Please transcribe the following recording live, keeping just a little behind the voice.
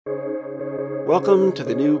Welcome to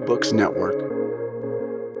the New Books Network.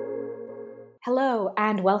 Hello,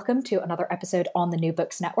 and welcome to another episode on the New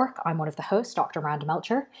Books Network. I'm one of the hosts, Dr. Randa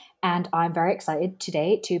Melcher, and I'm very excited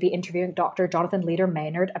today to be interviewing Dr. Jonathan Leader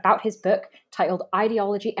Maynard about his book titled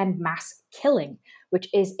Ideology and Mass Killing, which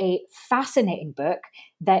is a fascinating book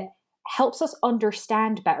that helps us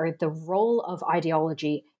understand better the role of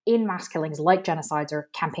ideology in mass killings like genocides or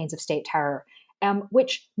campaigns of state terror.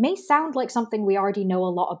 Which may sound like something we already know a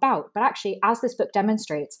lot about, but actually, as this book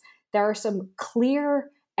demonstrates, there are some clear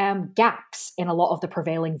gaps in a lot of the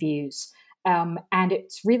prevailing views. And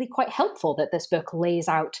it's really quite helpful that this book lays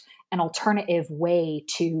out an alternative way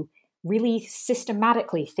to really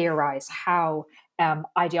systematically theorize how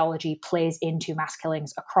ideology plays into mass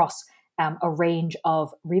killings across a range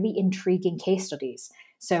of really intriguing case studies.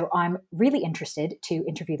 So I'm really interested to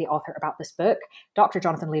interview the author about this book, Dr.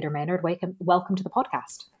 Jonathan Leader Maynard. Welcome to the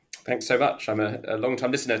podcast. Thanks so much. I'm a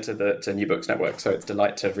long-time listener to New Books Network, so it's a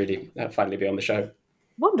delight to really finally be on the show.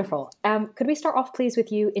 Wonderful. Could we start off, please,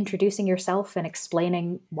 with you introducing yourself and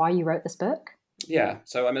explaining why you wrote this book? Yeah,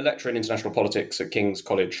 so I'm a lecturer in international politics at King's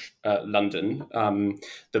College London.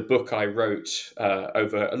 The book I wrote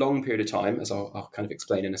over a long period of time, as I'll kind of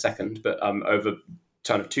explain in a second, but over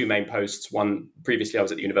kind of two main posts. One, previously I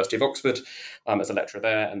was at the University of Oxford as a lecturer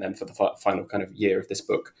there, and then for the final kind of year of this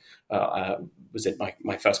book, was in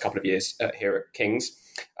my first couple of years here at King's.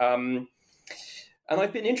 And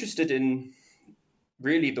I've been interested in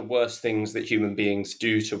really the worst things that human beings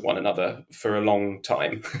do to one another for a long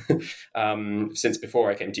time, since before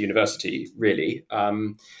I came to university, really.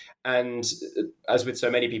 And as with so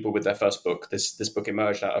many people with their first book, this book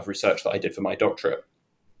emerged out of research that I did for my doctorate.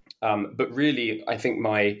 But really, I think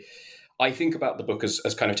about the book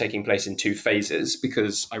as kind of taking place in two phases,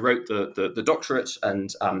 because I wrote the doctorate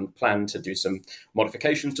and planned to do some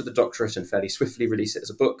modifications to the doctorate and fairly swiftly release it as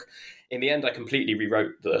a book. In the end, I completely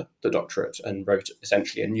rewrote the doctorate and wrote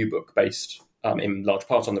essentially a new book based in large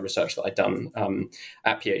part on the research that I'd done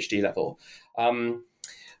at PhD level.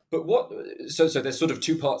 So there's sort of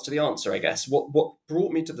two parts to the answer, I guess. What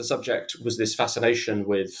brought me to the subject was this fascination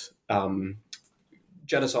with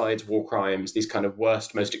genocides, war crimes, these kind of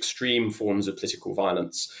worst, most extreme forms of political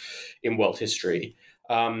violence in world history.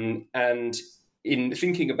 And in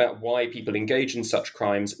thinking about why people engage in such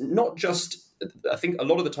crimes, not just, I think a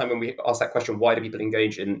lot of the time when we ask that question, why do people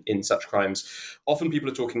engage in such crimes, often people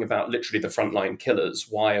are talking about literally the frontline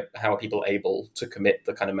killers. How are people able to commit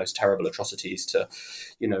the kind of most terrible atrocities to,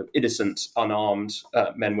 innocent, unarmed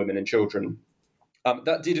men, women, and children?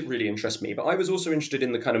 That did really interest me, but I was also interested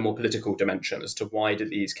in the kind of more political dimension as to why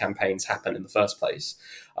did these campaigns happen in the first place.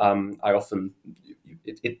 The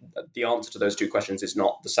answer to those two questions is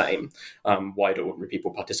not the same. Why do ordinary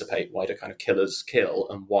people participate? Why do kind of killers kill?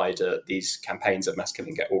 And why do these campaigns of mass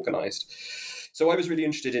killing get organized? So I was really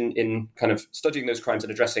interested in kind of studying those crimes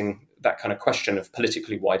and addressing that kind of question of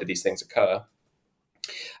politically, why do these things occur?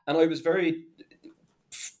 And I was very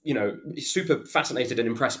super fascinated and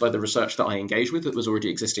impressed by the research that I engaged with that was already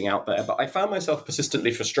existing out there. But I found myself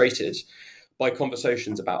persistently frustrated by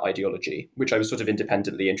conversations about ideology, which I was sort of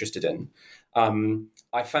independently interested in.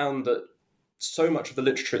 I found that so much of the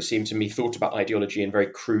literature, it seemed to me, thought about ideology in very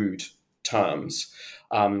crude terms.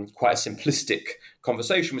 Quite a simplistic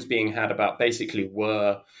conversation was being had about basically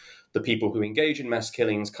were the people who engage in mass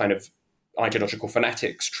killings kind of ideological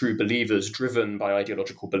fanatics, true believers driven by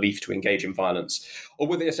ideological belief to engage in violence, or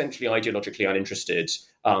were they essentially ideologically uninterested,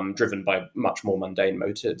 driven by much more mundane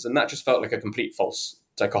motives? And that just felt like a complete false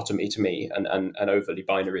dichotomy to me, and an overly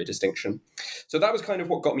binary distinction. So that was kind of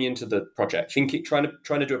what got me into the project, trying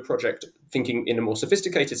to do a project thinking in a more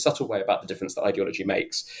sophisticated, subtle way about the difference that ideology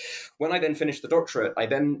makes. When I then finished the doctorate, I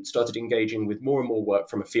then started engaging with more and more work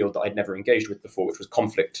from a field that I'd never engaged with before, which was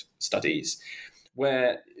conflict studies,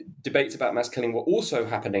 where debates about mass killing were also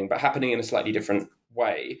happening, but happening in a slightly different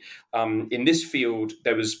way. In this field,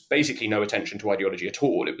 there was basically no attention to ideology at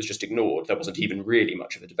all. It was just ignored. There wasn't even really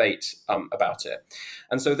much of a debate about it.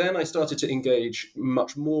 And so then I started to engage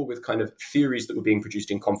much more with kind of theories that were being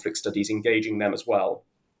produced in conflict studies, engaging them as well,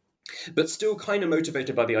 but still kind of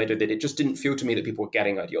motivated by the idea that it just didn't feel to me that people were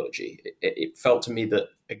getting ideology. It felt to me that,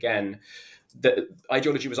 again, that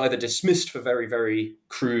ideology was either dismissed for very, very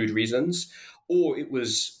crude reasons, or it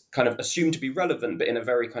was kind of assumed to be relevant, but in a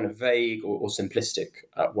very kind of vague or simplistic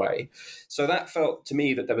way. So that felt to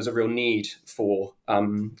me that there was a real need for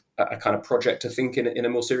a kind of project to think in a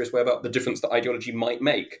more serious way about the difference that ideology might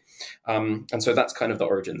make. And so that's kind of the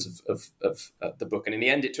origins of the book. And in the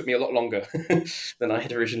end, it took me a lot longer than I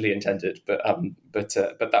had originally intended. But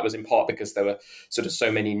that was in part because there were sort of so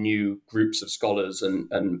many new groups of scholars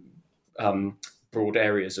and broad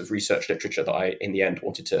areas of research literature that I, in the end,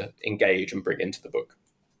 wanted to engage and bring into the book.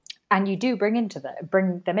 And you do bring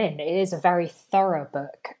them in. It is a very thorough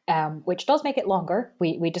book, which does make it longer.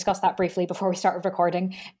 We discussed that briefly before we started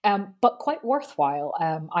recording, but quite worthwhile.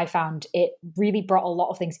 I found it really brought a lot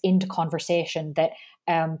of things into conversation that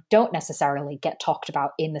don't necessarily get talked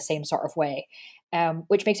about in the same sort of way,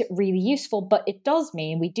 which makes it really useful. But it does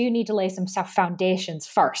mean we do need to lay some foundations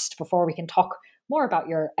first before we can talk more about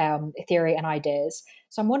your theory and ideas.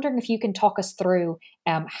 So I'm wondering if you can talk us through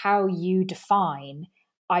how you define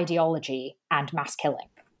ideology and mass killing.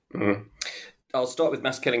 Mm. I'll start with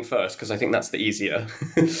mass killing first, because I think that's the easier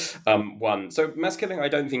one. So mass killing, I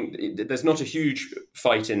don't think, there's not a huge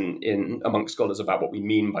fight in amongst scholars about what we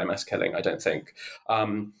mean by mass killing, I don't think.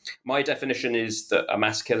 My definition is that a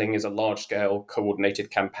mass killing is a large-scale coordinated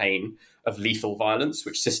campaign of lethal violence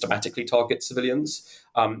which systematically targets civilians.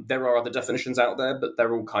 There are other definitions out there, but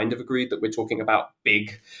they're all kind of agreed that we're talking about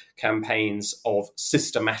big campaigns of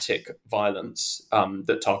systematic violence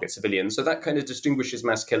that target civilians. So that kind of distinguishes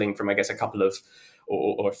mass killing from, I guess, a couple of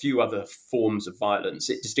or a few other forms of violence.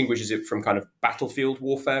 It distinguishes it from kind of battlefield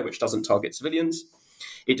warfare, which doesn't target civilians.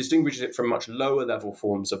 It distinguishes it from much lower level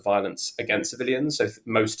forms of violence against civilians. So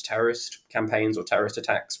most terrorist campaigns or terrorist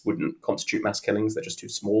attacks wouldn't constitute mass killings. They're just too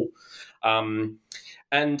small. And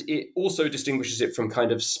it also distinguishes it from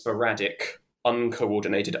kind of sporadic,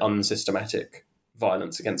 uncoordinated, unsystematic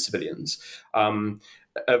violence against civilians. A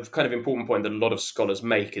kind of important point that a lot of scholars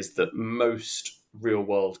make is that most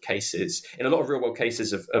real-world cases, in a lot of real-world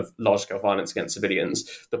cases of large-scale violence against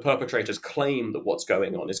civilians, the perpetrators claim that what's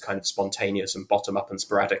going on is kind of spontaneous and bottom-up and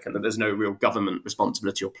sporadic, and that there's no real government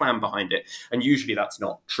responsibility or plan behind it. And usually that's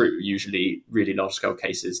not true. Usually really large-scale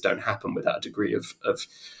cases don't happen without a degree of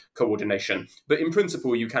coordination. But in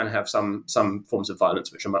principle, you can have some forms of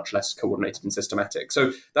violence which are much less coordinated and systematic.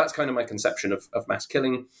 So that's kind of my conception of mass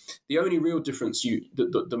killing. The only real difference,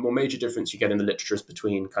 the more major difference you get in the literature is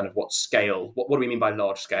between kind of what scale, what do we mean by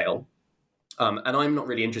large scale? And I'm not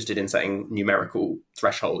really interested in setting numerical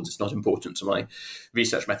thresholds. It's not important to my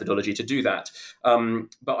research methodology to do that.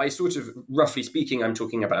 But I sort of, roughly speaking, I'm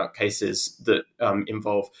talking about cases that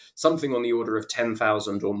involve something on the order of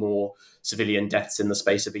 10,000 or more civilian deaths in the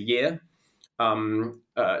space of a year.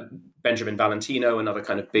 Benjamin Valentino, another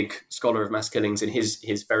kind of big scholar of mass killings, in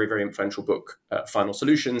his very, very influential book, Final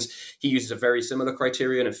Solutions, he uses a very similar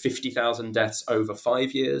criterion of 50,000 deaths over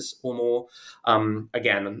 5 years or more.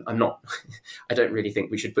 Again, I don't really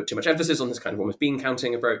think we should put too much emphasis on this kind of almost bean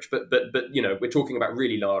counting approach, but we're talking about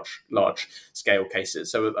really large scale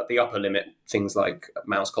cases. So at the upper limit, things like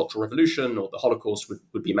Mao's Cultural Revolution or the Holocaust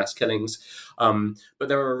would be mass killings. But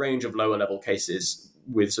there are a range of lower level cases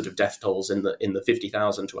with sort of death tolls in the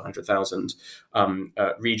 50,000 to 100,000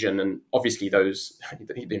 region, and obviously those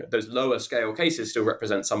lower scale cases still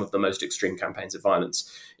represent some of the most extreme campaigns of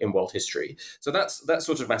violence in world history. So that's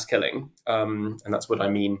sort of mass killing, and that's what I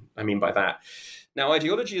mean by that. Now,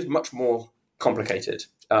 ideology is much more complicated.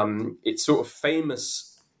 It's sort of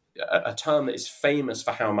famous, a term that is famous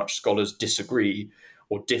for how much scholars disagree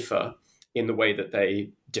or differ in the way that they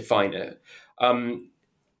define it.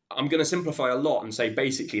 I'm going to simplify a lot and say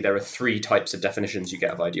basically there are three types of definitions you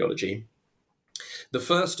get of ideology. The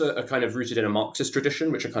first are kind of rooted in a Marxist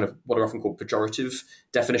tradition, which are kind of what are often called pejorative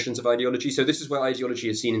definitions of ideology. So this is where ideology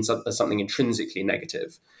is seen as something intrinsically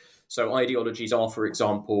negative. So ideologies are, for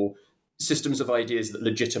example, systems of ideas that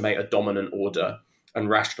legitimate a dominant order and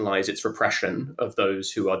rationalize its repression of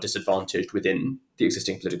those who are disadvantaged within the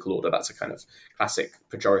existing political order. That's a kind of classic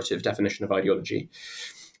pejorative definition of ideology.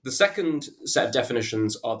 The second set of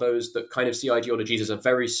definitions are those that kind of see ideologies as a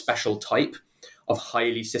very special type of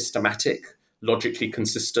highly systematic, logically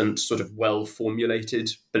consistent, sort of well-formulated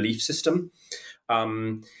belief system.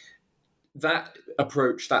 That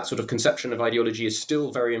approach, that sort of conception of ideology is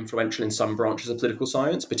still very influential in some branches of political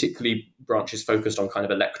science, particularly branches focused on kind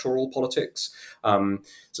of electoral politics.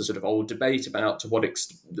 It's a sort of old debate about to what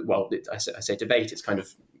extent, I say debate, it's kind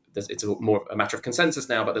of, it's more a matter of consensus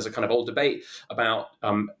now, but there's a kind of old debate about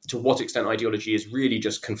to what extent ideology is really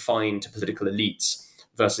just confined to political elites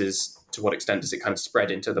versus to what extent does it kind of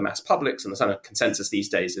spread into the mass publics. And the kind of consensus these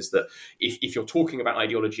days is that if you're talking about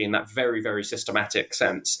ideology in that very, very systematic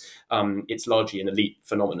sense, it's largely an elite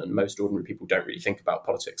phenomenon. Most ordinary people don't really think about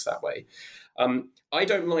politics that way. I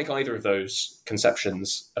don't like either of those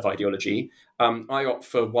conceptions of ideology. I opt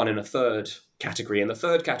for one and a third category. And the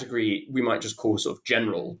third category we might just call sort of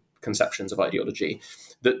general conceptions of ideology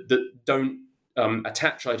that don't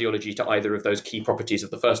attach ideology to either of those key properties of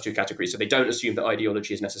the first two categories. So they don't assume that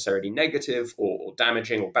ideology is necessarily negative or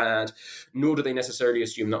damaging or bad, nor do they necessarily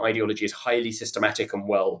assume that ideology is highly systematic and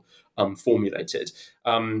well formulated.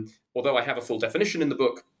 Although I have a full definition in the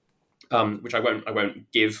book, which I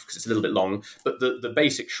won't give because it's a little bit long, but the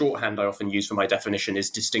basic shorthand I often use for my definition is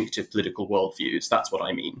distinctive political worldviews. That's what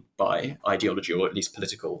I mean by ideology, or at least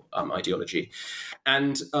political ideology.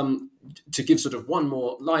 And to give sort of one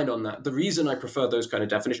more line on that, the reason I prefer those kind of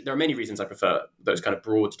definitions, there are many reasons I prefer those kind of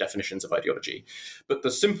broad definitions of ideology, but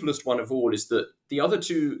the simplest one of all is that the other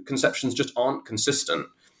two conceptions just aren't consistent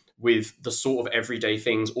with the sort of everyday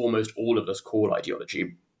things almost all of us call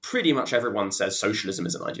ideology. Pretty much everyone says socialism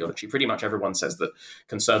is an ideology. Pretty much everyone says that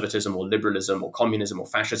conservatism or liberalism or communism or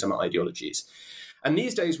fascism are ideologies. And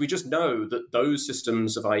these days, we just know that those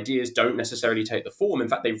systems of ideas don't necessarily take the form. In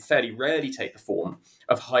fact, they fairly rarely take the form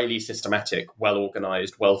of highly systematic,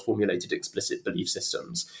 well-organized, well-formulated, explicit belief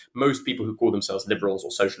systems. Most people who call themselves liberals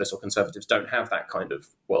or socialists or conservatives don't have that kind of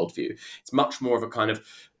worldview. It's much more of a kind of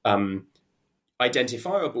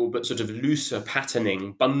identifiable but sort of looser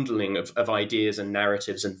patterning, bundling of ideas and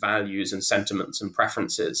narratives and values and sentiments and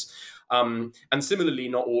preferences. And similarly,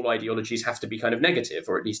 not all ideologies have to be kind of negative,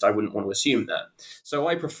 or at least I wouldn't want to assume that. So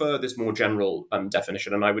I prefer this more general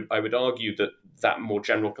definition, and I would argue that that more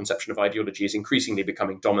general conception of ideology is increasingly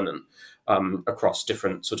becoming dominant across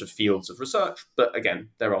different sort of fields of research. But again,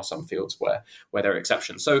 there are some fields where there are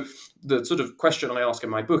exceptions. So the sort of question I ask in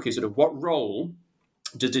my book is sort of what role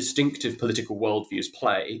do distinctive political worldviews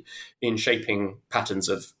play in shaping patterns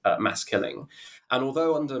of mass killing? And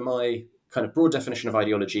although under my kind of broad definition of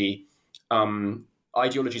ideology,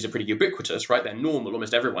 ideologies are pretty ubiquitous, right? They're normal.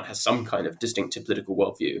 Almost everyone has some kind of distinctive political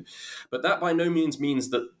worldview. But that by no means means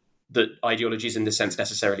that ideologies in this sense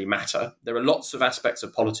necessarily matter. There are lots of aspects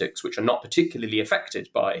of politics which are not particularly affected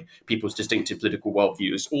by people's distinctive political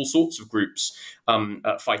worldviews. All sorts of groups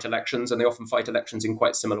fight elections, and they often fight elections in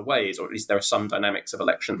quite similar ways, or at least there are some dynamics of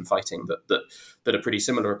election fighting that are pretty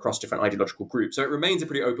similar across different ideological groups. So it remains a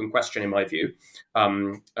pretty open question, in my view,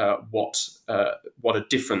 what a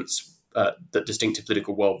difference that distinctive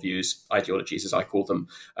political worldviews, ideologies as I call them,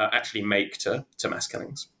 actually make to mass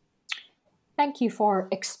killings. Thank you for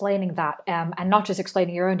explaining that, and not just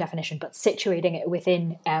explaining your own definition, but situating it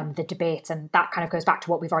within the debates. And that kind of goes back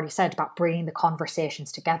to what we've already said about bringing the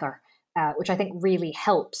conversations together, which I think really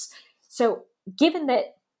helps. So given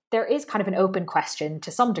that there is kind of an open question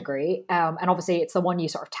to some degree, and obviously it's the one you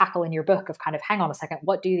sort of tackle in your book of kind of, hang on a second,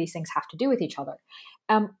 what do these things have to do with each other?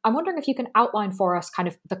 I'm wondering if you can outline for us kind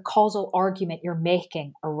of the causal argument you're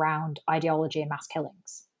making around ideology and mass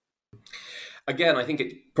killings. Again, I think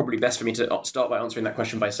it's probably best for me to start by answering that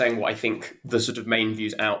question by saying what I think the sort of main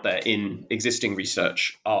views out there in existing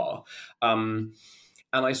research are. And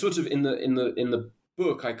I sort of in the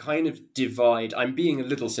book, I kind of divide. I'm being a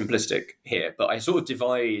little simplistic here, but I sort of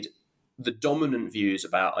divide the dominant views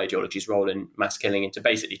about ideology's role in mass killing into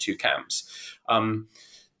basically two camps.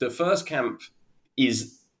 The first camp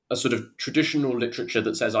is a sort of traditional literature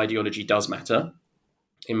that says ideology does matter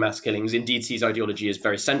in mass killings, indeed sees ideology as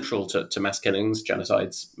very central to mass killings,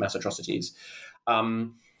 genocides, mass atrocities.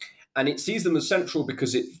 And it sees them as central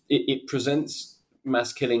because it presents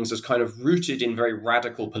mass killings as kind of rooted in very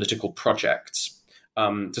radical political projects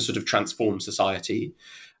to sort of transform society.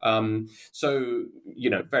 So,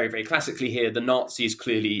 very, very classically here, the Nazis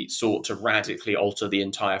clearly sought to radically alter the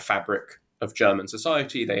entire fabric of German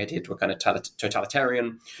society. They adhered to a kind of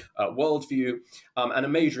totalitarian worldview. And a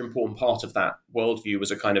major important part of that worldview was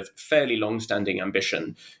a kind of fairly long-standing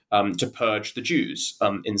ambition to purge the Jews,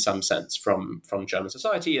 in some sense, from German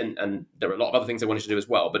society. And there were a lot of other things they wanted to do as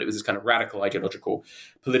well, but it was this kind of radical ideological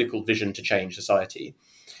political vision to change society.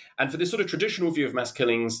 And for this sort of traditional view of mass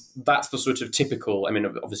killings, that's the sort of typical, I mean,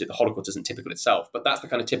 obviously the Holocaust isn't typical itself, but that's the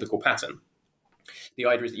kind of typical pattern. The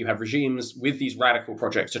idea is that you have regimes with these radical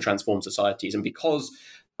projects to transform societies. And because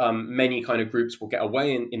many kind of groups will get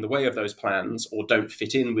away in the way of those plans or don't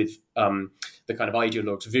fit in with the kind of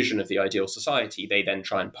ideologue's vision of the ideal society, they then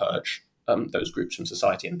try and purge those groups from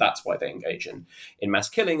society. And that's why they engage in mass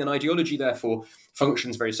killing. And ideology, therefore,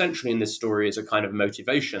 functions very centrally in this story as a kind of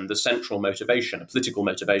motivation, the central motivation, a political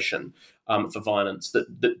motivation for violence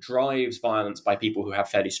that drives violence by people who have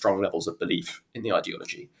fairly strong levels of belief in the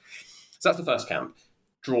ideology. So that's the first camp,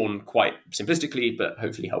 drawn quite simplistically, but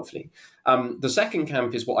hopefully helpfully. The second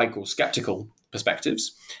camp is what I call skeptical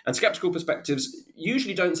perspectives. And skeptical perspectives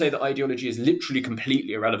usually don't say that ideology is literally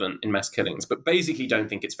completely irrelevant in mass killings, but basically don't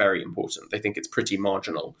think it's very important. They think it's pretty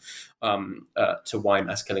marginal to why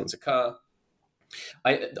mass killings occur.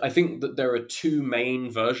 I think that there are two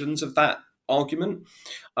main versions of that argument.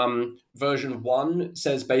 Version 1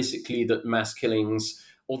 says basically that mass killings,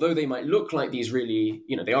 although they might look like these really,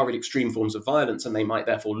 they are really extreme forms of violence, and they might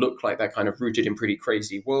therefore look like they're kind of rooted in pretty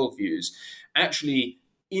crazy worldviews, actually,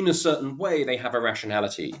 in a certain way, they have a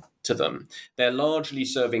rationality to them. They're largely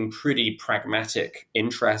serving pretty pragmatic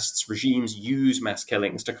interests. Regimes use mass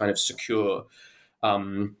killings to kind of secure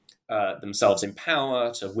themselves in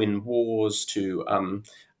power, to win wars, to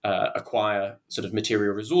acquire sort of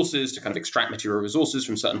material resources, to kind of extract material resources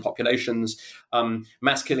from certain populations.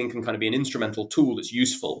 Mass killing can kind of be an instrumental tool that's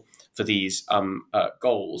useful for these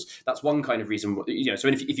goals. That's one kind of reason. So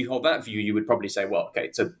if you hold that view, you would probably say, well,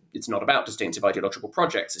 okay, so it's not about distinctive ideological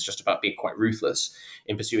projects. It's just about being quite ruthless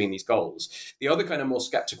in pursuing these goals. The other kind of more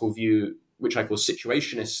skeptical view, which I call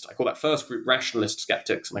situationist, I call that first group rationalist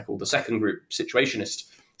skeptics, and I call the second group situationist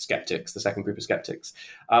skeptics, the second group of skeptics.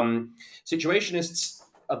 Situationists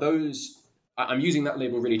are those, I'm using that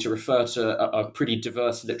label really to refer to a pretty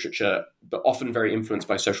diverse literature, but often very influenced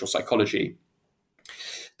by social psychology,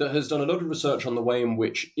 that has done a lot of research on the way in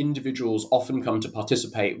which individuals often come to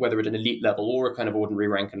participate, whether at an elite level or a kind of ordinary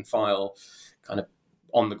rank and file, kind of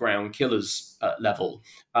on the ground killers level,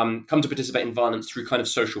 come to participate in violence through kind of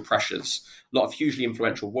social pressures. A lot of hugely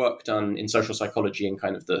influential work done in social psychology in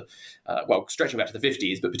kind of the, stretching back to the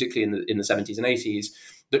 50s, but particularly in the 70s and 80s,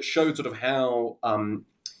 that showed sort of how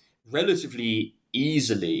relatively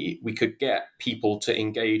easily we could get people to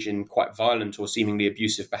engage in quite violent or seemingly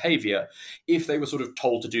abusive behavior if they were sort of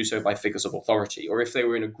told to do so by figures of authority, or if they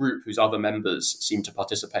were in a group whose other members seemed to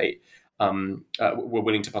participate, were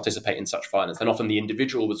willing to participate in such violence. Then often the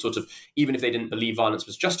individual would sort of, even if they didn't believe violence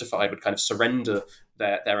was justified, would kind of surrender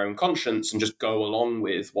their own conscience and just go along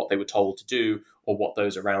with what they were told to do or what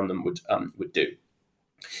those around them would do.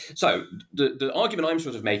 So the argument I'm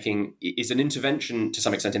sort of making is an intervention to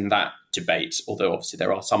some extent in that debate, although obviously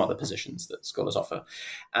there are some other positions that scholars offer.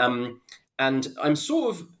 And I'm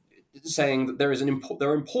sort of saying that there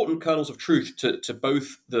are important kernels of truth to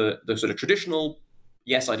both the sort of traditional,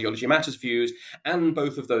 yes, ideology matters views, and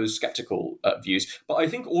both of those skeptical views. But I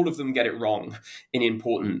think all of them get it wrong in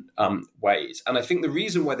important ways. And I think the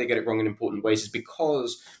reason why they get it wrong in important ways is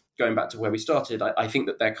because, going back to where we started, I think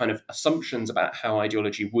that their kind of assumptions about how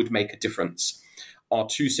ideology would make a difference are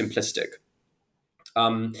too simplistic.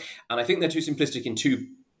 And I think they're too simplistic in two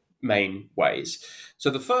main ways.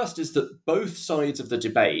 So the first is that both sides of the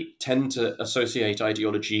debate tend to associate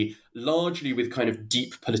ideology largely with kind of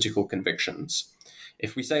deep political convictions.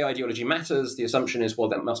 If we say ideology matters, the assumption is, well,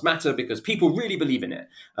 that must matter because people really believe in it,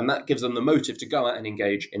 and that gives them the motive to go out and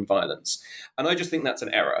engage in violence. And I just think that's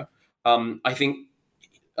an error. I think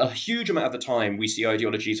a huge amount of the time we see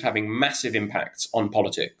ideologies having massive impacts on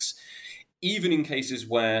politics, even in cases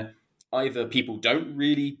where either people don't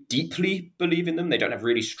really deeply believe in them, they don't have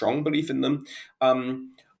really strong belief in them,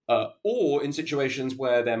 or in situations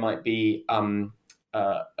where there might be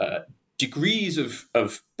degrees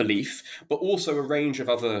of belief, but also a range of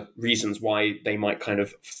other reasons why they might kind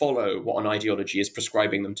of follow what an ideology is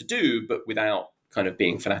prescribing them to do, but without kind of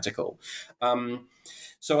being fanatical.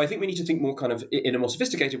 So I think we need to think more kind of in a more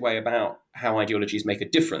sophisticated way about how ideologies make a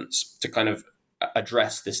difference to kind of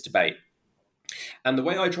address this debate. And the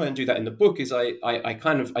way I try and do that in the book is I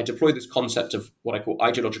deploy this concept of what I call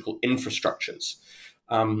ideological infrastructures.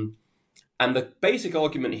 And the basic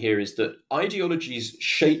argument here is that ideologies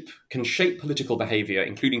can shape political behavior,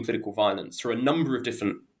 including political violence, through a number of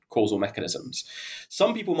different causal mechanisms.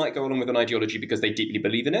 Some people might go along with an ideology because they deeply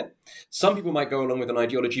believe in it. Some people might go along with an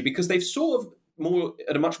ideology because they've sort of more,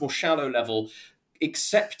 at a much more shallow level,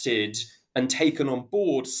 accepted and taken on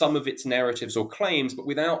board some of its narratives or claims, but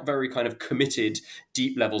without very kind of committed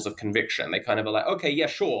deep levels of conviction. They kind of are like, okay, yeah,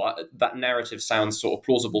 sure, that narrative sounds sort of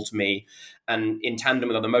plausible to me. And in tandem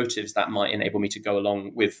with other motives, that might enable me to go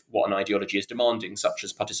along with what an ideology is demanding, such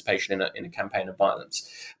as participation in a campaign of violence.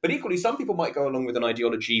 But equally, some people might go along with an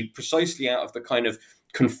ideology precisely out of the kind of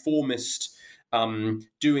conformist,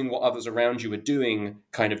 doing what others around you are doing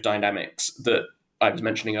kind of dynamics that I was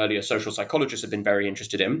mentioning earlier, social psychologists have been very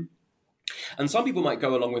interested in. And some people might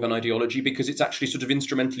go along with an ideology because it's actually sort of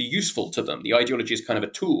instrumentally useful to them. The ideology is kind of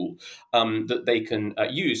a tool that they can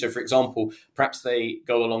use. So, for example, perhaps they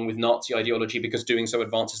go along with Nazi ideology because doing so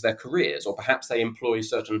advances their careers, or perhaps they employ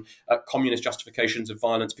certain communist justifications of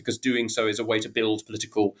violence because doing so is a way to build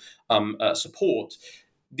political support.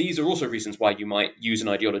 These are also reasons why you might use an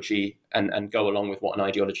ideology and go along with what an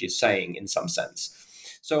ideology is saying in some sense.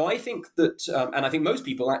 So I think that, and I think most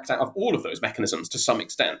people act out of all of those mechanisms to some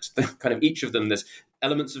extent. Kind of each of them, there's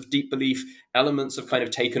elements of deep belief, elements of kind of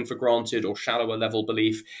taken for granted or shallower level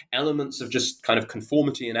belief, elements of just kind of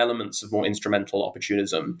conformity, and elements of more instrumental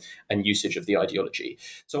opportunism and usage of the ideology.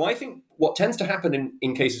 So I think what tends to happen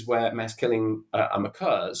in cases where mass killing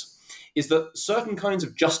occurs is that certain kinds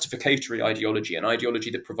of justificatory ideology, an ideology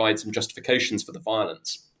that provides some justifications for the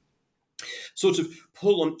violence, sort of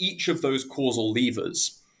pull on each of those causal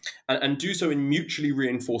levers and do so in mutually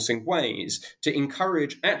reinforcing ways to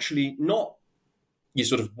encourage actually not you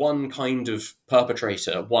sort of one kind of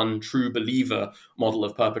perpetrator, one true believer model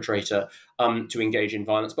of perpetrator to engage in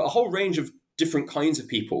violence, but a whole range of different kinds of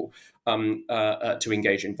people to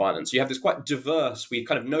engage in violence. You have this quite diverse, we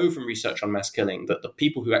kind of know from research on mass killing that the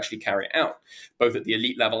people who actually carry it out, both at the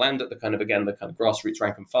elite level and at the kind of grassroots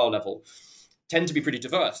rank and file level, tend to be pretty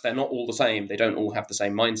diverse. They're not all the same. They don't all have the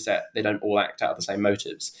same mindset. They don't all act out of the same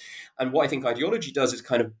motives. And what I think ideology does is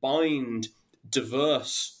kind of bind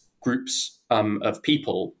diverse groups of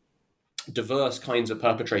people, diverse kinds of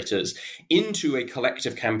perpetrators, into a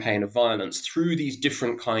collective campaign of violence through these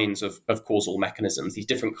different kinds of causal mechanisms, these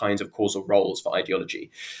different kinds of causal roles for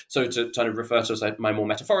ideology. So to kind of refer to my more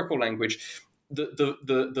metaphorical language,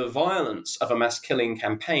 the violence of a mass killing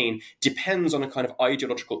campaign depends on a kind of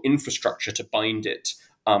ideological infrastructure to bind it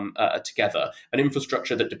together, an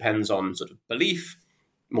infrastructure that depends on sort of belief,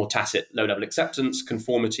 more tacit low-level acceptance,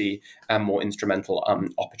 conformity, and more instrumental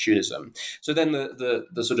opportunism. So then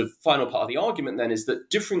the sort of final part of the argument then is that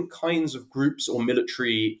different kinds of groups or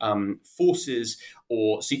military forces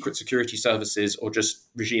or secret security services or just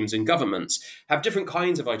regimes and governments have different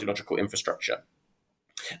kinds of ideological infrastructure.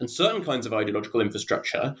 And certain kinds of ideological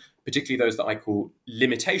infrastructure, particularly those that I call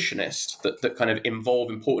limitationist, that kind of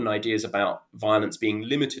involve important ideas about violence being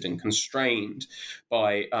limited and constrained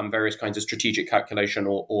by various kinds of strategic calculation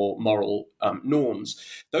or moral norms,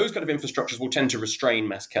 those kind of infrastructures will tend to restrain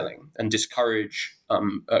mass killing and discourage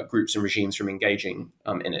groups and regimes from engaging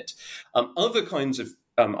in it. Other kinds of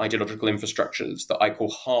ideological infrastructures that I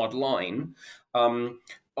call hardline,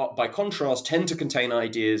 by contrast, tend to contain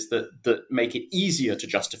ideas that make it easier to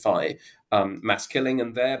justify mass killing,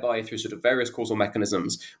 and thereby, through sort of various causal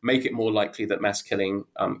mechanisms, make it more likely that mass killing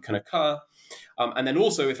can occur. And then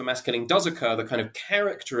also, if a mass killing does occur, the kind of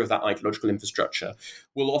character of that ideological infrastructure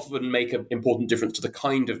will often make an important difference to the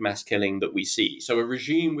kind of mass killing that we see. So a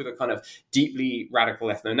regime with a kind of deeply radical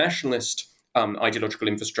ethno-nationalist ideological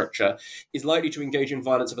infrastructure is likely to engage in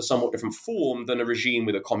violence of a somewhat different form than a regime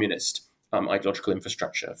with a communist ideological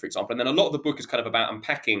infrastructure, for example. And then a lot of the book is kind of about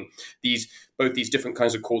unpacking both these different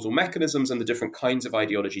kinds of causal mechanisms and the different kinds of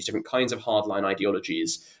ideologies, different kinds of hardline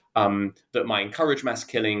ideologies that might encourage mass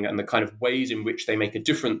killing, and the kind of ways in which they make a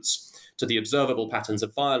difference to the observable patterns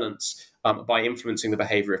of violence by influencing the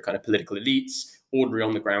behavior of kind of political elites, ordinary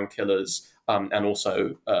on-the-ground killers, and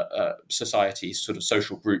also societies, sort of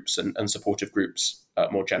social groups and supportive groups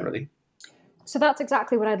more generally. So that's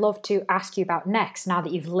exactly what I'd love to ask you about next, now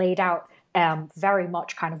that you've laid out very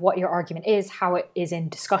much kind of what your argument is, how it is in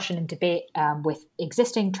discussion and debate with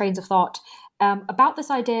existing trains of thought, about this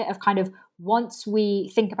idea of kind of, once we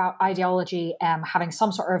think about ideology having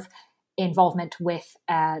some sort of involvement with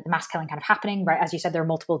the mass killing kind of happening, right? As you said, there are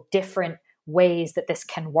multiple different ways that this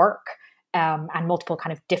can work, and multiple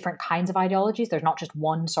kind of different kinds of ideologies. There's not just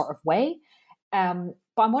one sort of way.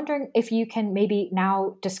 But I'm wondering if you can maybe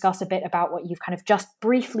now discuss a bit about what you've kind of just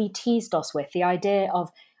briefly teased us with, the idea of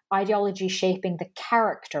ideology shaping the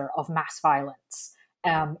character of mass violence,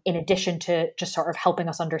 in addition to just sort of helping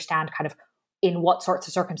us understand kind of in what sorts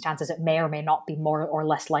of circumstances it may or may not be more or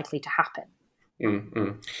less likely to happen.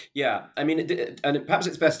 Mm-hmm. Yeah, I mean, and perhaps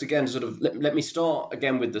it's best again to sort of let me start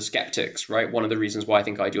again with the skeptics, right? One of the reasons why I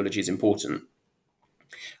think ideology is important.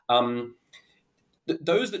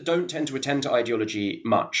 Those that don't tend to attend to ideology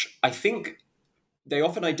much, I think they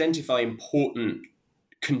often identify important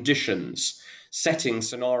conditions, settings,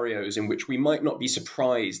 scenarios in which we might not be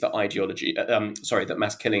surprised that that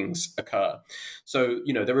mass killings occur. So,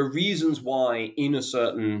 there are reasons why in a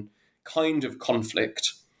certain kind of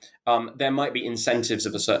conflict, there might be incentives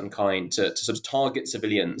of a certain kind to sort of target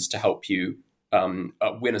civilians to help you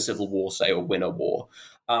win a civil war, say, or win a war.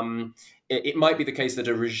 It might be the case that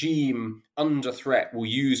a regime under threat will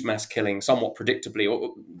use mass killing somewhat predictably,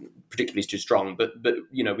 or predictably is too strong, but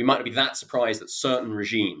we might not be that surprised that certain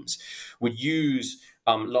regimes would use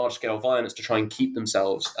large-scale violence to try and keep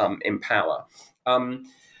themselves in power. The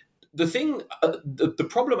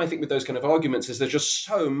problem, I think, with those kind of arguments is there's just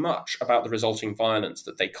so much about the resulting violence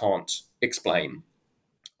that they can't explain.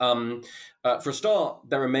 For a start,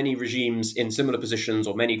 there are many regimes in similar positions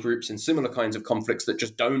or many groups in similar kinds of conflicts that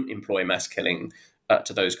just don't employ mass killing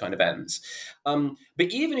to those kind of ends. But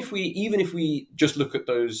even if we just look at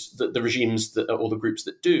those the regimes that or the groups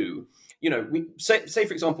that do, we say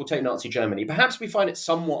for example, take Nazi Germany. Perhaps we find it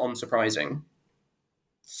somewhat unsurprising.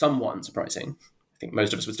 I think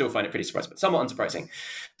most of us would still find it pretty surprising, but somewhat unsurprising,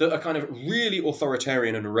 that a kind of really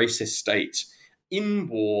authoritarian and racist state in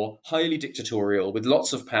war, highly dictatorial, with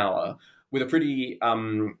lots of power, with a pretty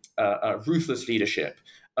ruthless leadership,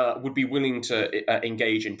 would be willing to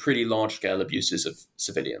engage in pretty large-scale abuses of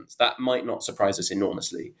civilians. That might not surprise us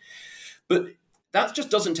enormously. But that just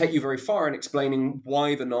doesn't take you very far in explaining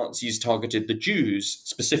why the Nazis targeted the Jews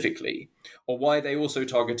specifically, or why they also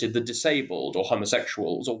targeted the disabled or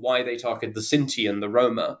homosexuals, or why they targeted the Sinti and the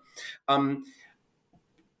Roma,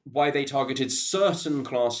 why they targeted certain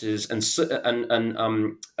classes and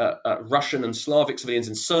Russian and Slavic civilians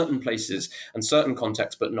in certain places and certain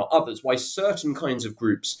contexts, but not others, why certain kinds of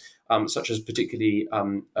groups, such as particularly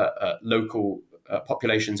local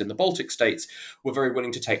populations in the Baltic states, were very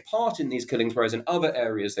willing to take part in these killings, whereas in other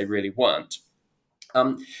areas they really weren't.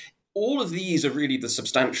 All of these are really the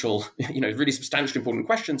substantial, really substantially important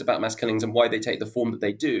questions about mass killings and why they take the form that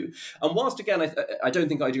they do. And whilst, again, I don't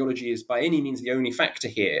think ideology is by any means the only factor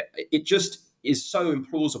here, it just is so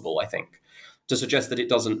implausible, I think, to suggest that it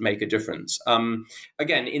doesn't make a difference.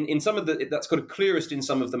 Again, in some of that's kind of clearest in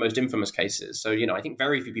some of the most infamous cases. So, I think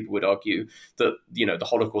very few people would argue that, the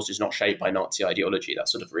Holocaust is not shaped by Nazi ideology.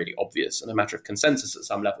 That's sort of really obvious and a matter of consensus at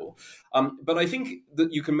some level. But I think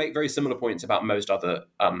that you can make very similar points about most other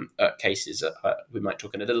cases. We might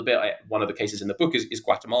talk in a little bit. One of the cases in the book is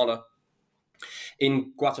Guatemala.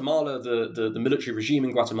 In Guatemala, the military regime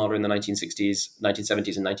in Guatemala in the 1960s,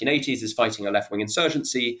 1970s, and 1980s is fighting a left-wing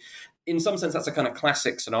insurgency. In some sense, that's a kind of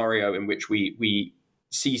classic scenario in which we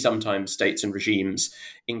see sometimes states and regimes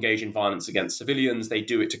engage in violence against civilians. They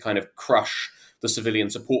do it to kind of crush the civilian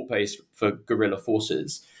support base for guerrilla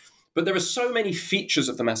forces. But there are so many features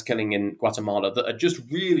of the mass killing in Guatemala that are just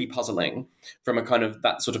really puzzling from a kind of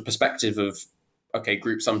that sort of perspective of, okay,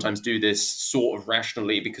 groups sometimes do this sort of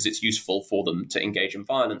rationally because it's useful for them to engage in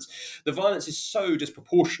violence. The violence is so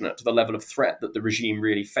disproportionate to the level of threat that the regime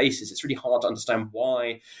really faces. It's really hard to understand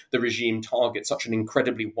why the regime targets such an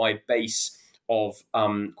incredibly wide base of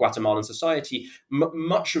Guatemalan society,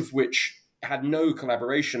 much of which had no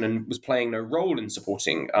collaboration and was playing no role in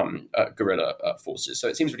supporting guerrilla forces. So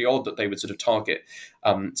it seems really odd that they would sort of target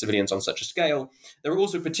civilians on such a scale. There are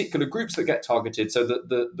also particular groups that get targeted. So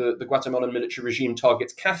the Guatemalan military regime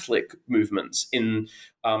targets Catholic movements in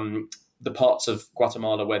the parts of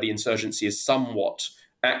Guatemala where the insurgency is somewhat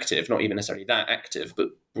active, not even necessarily that active, but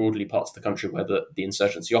broadly parts of the country where the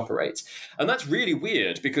insurgency operates. And that's really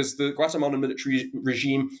weird because the Guatemalan military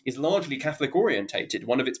regime is largely Catholic orientated.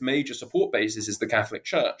 One of its major support bases is the Catholic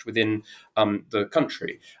Church within the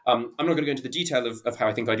country. I'm not going to go into the detail of how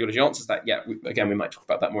I think ideology answers that yet. Again, we might talk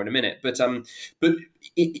about that more in a minute. But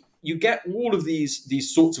you get all of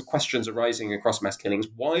these sorts of questions arising across mass killings.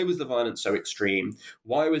 Why was the violence so extreme?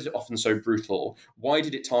 Why was it often so brutal? Why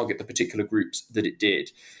did it target the particular groups that it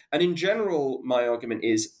did? And in general, my argument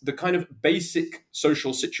is the kind of basic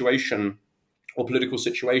social situation or political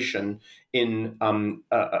situation in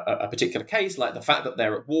a particular case, like the fact that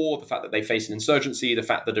they're at war, the fact that they face an insurgency, the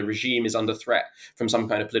fact that a regime is under threat from some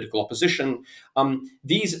kind of political opposition,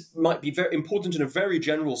 these might be very important in a very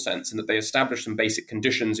general sense in that they establish some basic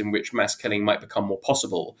conditions in which mass killing might become more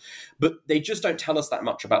possible. But they just don't tell us that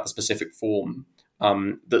much about the specific form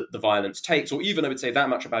that the violence takes, or even, I would say, that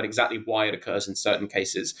much about exactly why it occurs in certain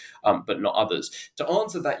cases, but not others. To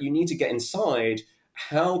answer that, you need to get inside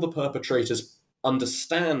how the perpetrators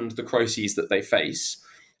understand the crises that they face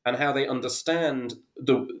and how they understand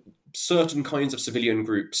the certain kinds of civilian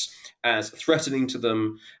groups as threatening to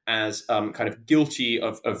them, as kind of guilty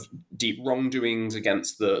of deep wrongdoings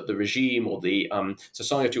against the regime or the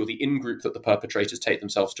society or the in-group that the perpetrators take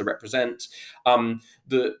themselves to represent,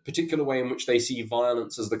 the particular way in which they see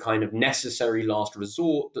violence as the kind of necessary last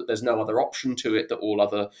resort, that there's no other option to it, that all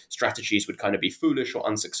other strategies would kind of be foolish or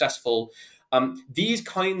unsuccessful. These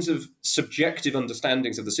kinds of subjective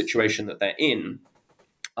understandings of the situation that they're in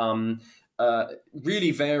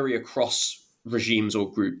really vary across regimes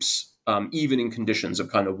or groups, even in conditions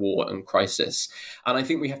of kind of war and crisis. And I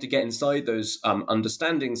think we have to get inside those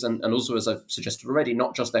understandings and also, as I've suggested already,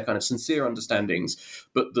 not just their kind of sincere understandings,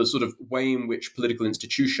 but the sort of way in which political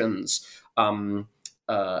institutions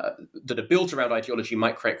that are built around ideology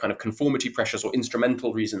might create kind of conformity pressures or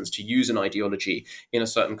instrumental reasons to use an ideology in a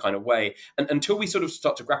certain kind of way. And until we sort of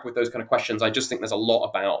start to grapple with those kind of questions, I just think there's a lot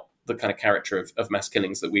about the kind of character of mass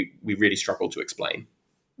killings that we really struggle to explain.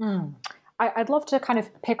 I'd love to kind of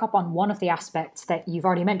pick up on one of the aspects that you've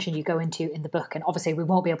already mentioned you go into in the book, and obviously we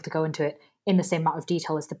won't be able to go into it in the same amount of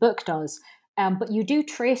detail as the book does. But you do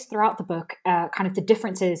trace throughout the book kind of the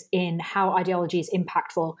differences in how ideology is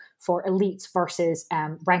impactful for elites versus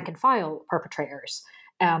rank and file perpetrators.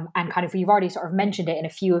 And kind of, you've already sort of mentioned it in a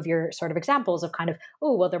few of your sort of examples of kind of,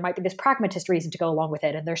 oh, well, there might be this pragmatist reason to go along with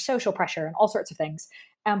it, and there's social pressure and all sorts of things.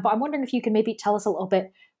 But I'm wondering if you can maybe tell us a little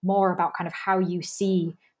bit more about kind of how you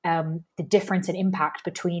see the difference in impact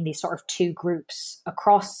between these sort of two groups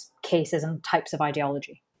across cases and types of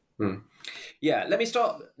ideology. Yeah, let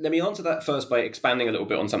me answer that first by expanding a little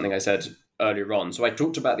bit on something I said earlier on. So I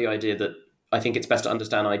talked about the idea that I think it's best to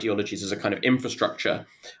understand ideologies as a kind of infrastructure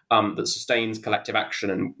that sustains collective action,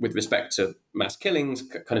 and with respect to mass killings,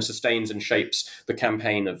 kind of sustains and shapes the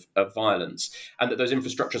campaign of violence, and that those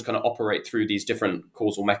infrastructures kind of operate through these different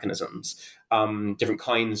causal mechanisms, different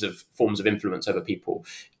kinds of forms of influence over people.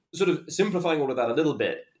 Sort of simplifying all of that a little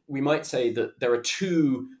bit, we might say that there are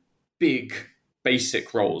two big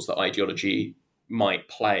basic roles that ideology might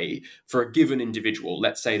play for a given individual.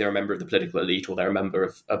 Let's say they're a member of the political elite, or they're a member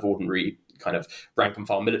of ordinary kind of rank and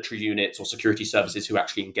file military units or security services who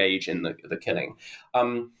actually engage in the killing.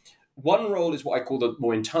 One role is what I call the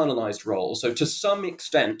more internalized role. So to some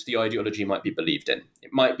extent, the ideology might be believed in.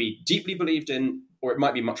 It might be deeply believed in, or it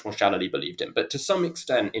might be much more shallowly believed in. But to some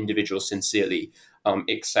extent, individuals sincerely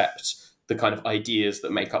accept the kind of ideas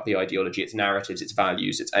that make up the ideology, its narratives, its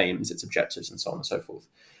values, its aims, its objectives, and so on and so forth.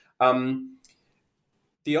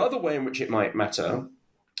 The other way in which it might matter,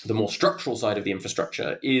 the more structural side of the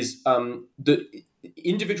infrastructure, is that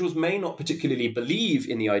individuals may not particularly believe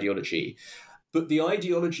in the ideology, but the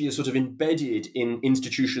ideology is sort of embedded in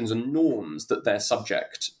institutions and norms that they're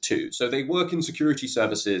subject to. So they work in security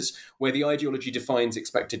services where the ideology defines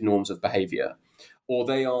expected norms of behavior, or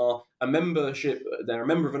they're a member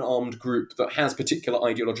of an armed group that has particular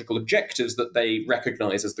ideological objectives that they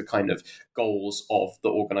recognize as the kind of goals of the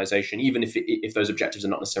organization, even if those objectives are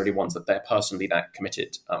not necessarily ones that they're personally that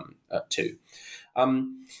committed to.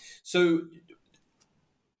 So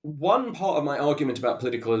one part of my argument about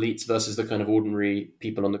political elites versus the kind of ordinary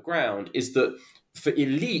people on the ground is that for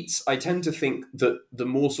elites, I tend to think that the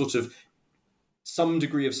more sort of some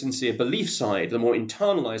degree of sincere belief side, the more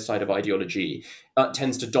internalized side of ideology,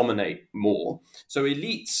 tends to dominate more. So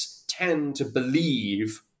elites tend to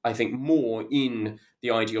believe, I think, more in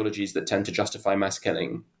the ideologies that tend to justify mass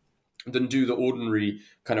killing than do the ordinary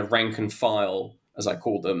kind of rank and file, as I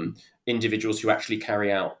call them, individuals who actually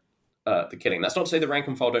carry out the killing. That's not to say the rank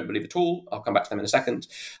and file don't believe at all. I'll come back to them in a second.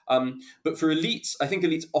 But for elites, I think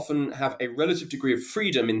elites often have a relative degree of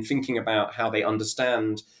freedom in thinking about how they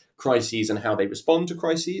understand crises and how they respond to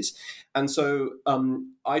crises. And so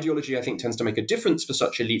ideology, I think, tends to make a difference for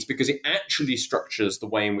such elites because it actually structures the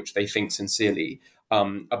way in which they think sincerely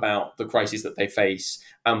about the crises that they face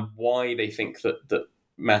and why they think that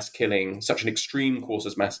mass killing, such an extreme cause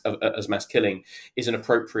as mass killing, is an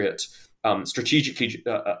appropriate, strategically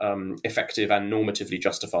effective and normatively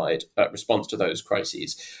justified response to those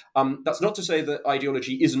crises. That's not to say that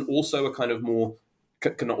ideology isn't also a kind of more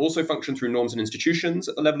can also function through norms and institutions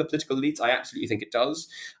at the level of political elites. I absolutely think it does.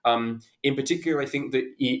 In particular, I think that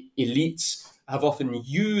elites have often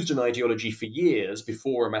used an ideology for years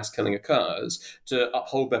before a mass killing occurs to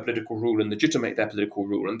uphold their political rule and legitimate their political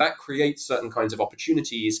rule. And that creates certain kinds of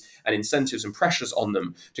opportunities and incentives and pressures on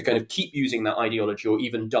them to kind of keep using that ideology or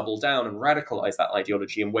even double down and radicalize that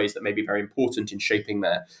ideology in ways that may be very important in shaping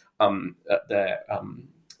their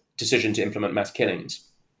decision to implement mass killings.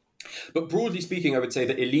 But broadly speaking, I would say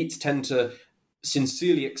that elites tend to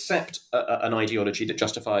sincerely accept an ideology that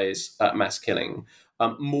justifies mass killing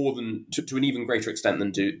more than to an even greater extent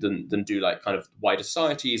than do like kind of wider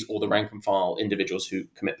societies or the rank and file individuals who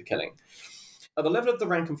commit the killing. At the level of the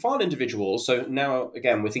rank and file individuals, so now,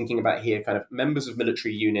 again, we're thinking about here kind of members of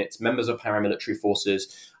military units, members of paramilitary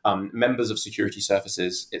forces, members of security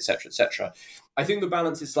services, etc., etc. I think the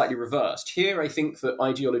balance is slightly reversed. Here, I think that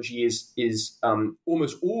ideology is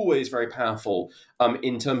almost always very powerful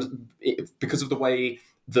because of the way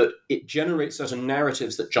that it generates certain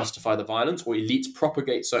narratives that justify the violence, or elites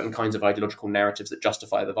propagate certain kinds of ideological narratives that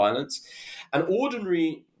justify the violence. And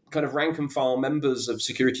ordinary kind of rank and file members of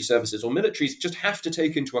security services or militaries just have to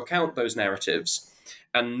take into account those narratives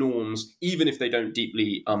and norms, even if they don't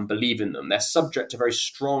deeply believe in them. They're subject to very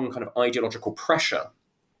strong kind of ideological pressure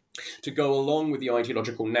to go along with the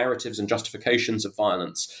ideological narratives and justifications of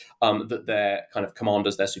violence that their kind of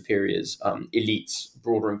commanders, their superiors, elites,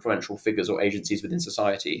 broader influential figures or agencies within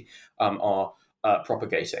society are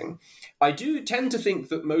propagating. I do tend to think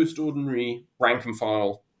that most ordinary rank and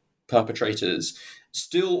file perpetrators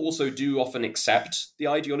still also do often accept the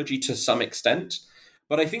ideology to some extent,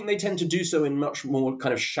 but I think they tend to do so in much more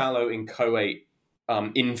kind of shallow, inchoate,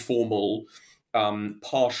 informal,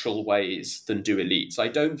 partial ways than do elites.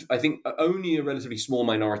 I think only a relatively small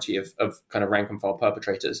minority of kind of rank and file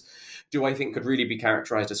perpetrators do I think could really be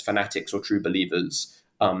characterized as fanatics or true believers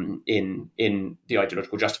in the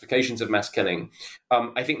ideological justifications of mass killing.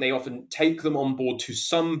 I think they often take them on board to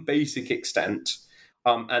some basic extent,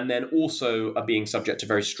 and then also are being subject to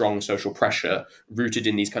very strong social pressure rooted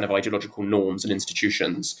in these kind of ideological norms and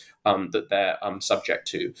institutions that they're subject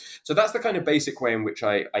to. So that's the kind of basic way in which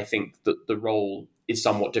I think that the role is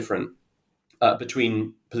somewhat different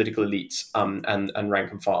between political elites and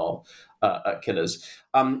rank and file killers.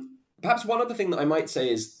 Perhaps one other thing that I might say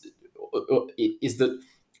is that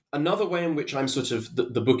another way in which I'm sort of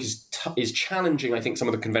the book is challenging, I think, some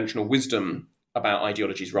of the conventional wisdom about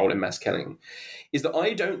ideology's role in mass killing, is that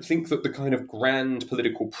I don't think that the kind of grand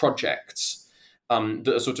political projects that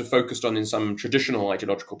are sort of focused on in some traditional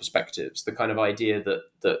ideological perspectives, the kind of idea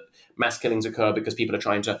that mass killings occur because people are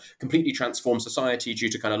trying to completely transform society due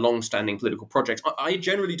to kind of long-standing political projects, I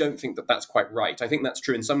generally don't think that that's quite right. I think that's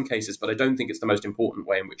true in some cases, but I don't think it's the most important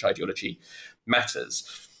way in which ideology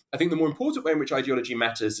matters. I think the more important way in which ideology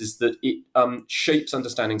matters is that it shapes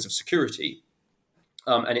understandings of security.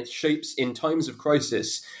 And it shapes, in times of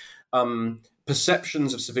crisis,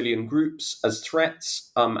 perceptions of civilian groups as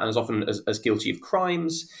threats and as often as guilty of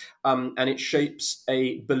crimes. And it shapes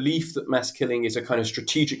a belief that mass killing is a kind of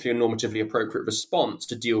strategically and normatively appropriate response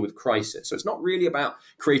to deal with crisis. So it's not really about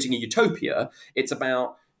creating a utopia. It's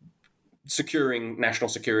about securing national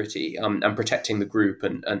security and protecting the group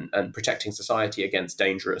and protecting society against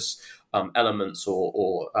dangerous elements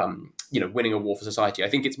or winning a war for society. I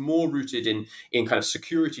think it's more rooted in kind of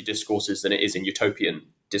security discourses than it is in utopian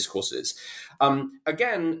discourses.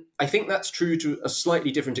 Again, I think that's true to a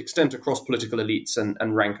slightly different extent across political elites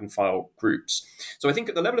and rank and file groups. So I think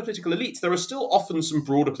at the level of political elites, there are still often some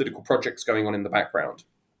broader political projects going on in the background.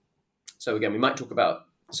 So again, we might talk about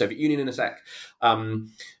the Soviet Union in a sec.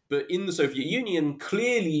 But in the Soviet Union,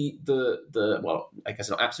 clearly I guess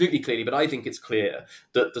not absolutely clearly, but I think it's clear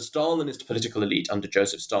that the Stalinist political elite under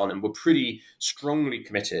Joseph Stalin were pretty strongly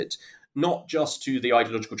committed, not just to the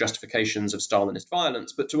ideological justifications of Stalinist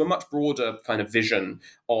violence, but to a much broader kind of vision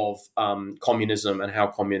of communism and how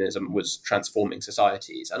communism was transforming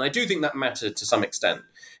societies. And I do think that mattered to some extent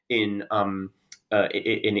in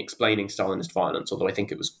explaining Stalinist violence, although I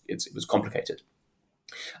think it was complicated.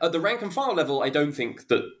 At the rank and file level, I don't think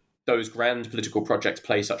that those grand political projects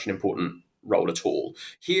play such an important role at all.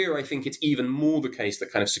 Here, I think it's even more the case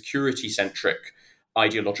that kind of security-centric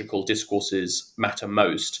ideological discourses matter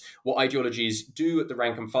most. What ideologies do at the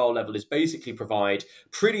rank and file level is basically provide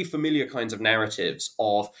pretty familiar kinds of narratives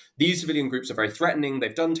of these civilian groups are very threatening,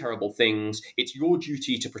 they've done terrible things, it's your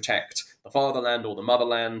duty to protect the fatherland or the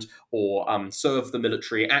motherland or serve the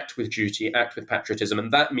military, act with duty, act with patriotism,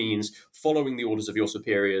 and that means following the orders of your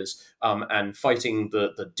superiors and fighting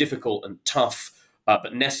the difficult and tough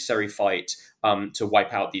but necessary fight to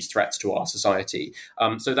wipe out these threats to our society.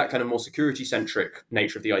 So that kind of more security-centric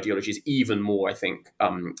nature of the ideology is even more, I think,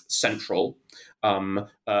 central,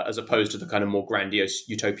 as opposed to the kind of more grandiose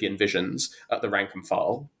utopian visions at the rank and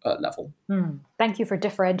file level. Thank you for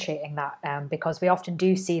differentiating that, because we often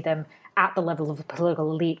do see them at the level of the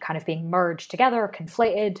political elite kind of being merged together,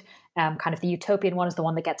 conflated. Kind of the utopian one is the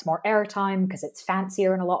one that gets more airtime because it's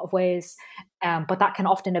fancier in a lot of ways, but that can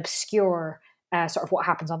often obscure sort of what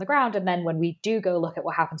happens on the ground. And then when we do go look at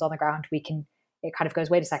what happens on the ground, it kind of goes,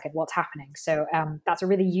 wait a second, what's happening? So that's a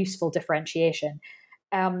really useful differentiation.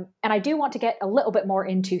 And I do want to get a little bit more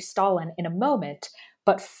into Stalin in a moment.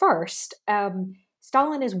 But first,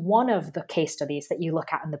 Stalin is one of the case studies that you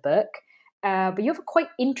look at in the book. But you have a quite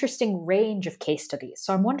interesting range of case studies.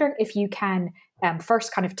 So I'm wondering if you can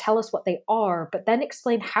first kind of tell us what they are, but then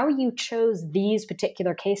explain how you chose these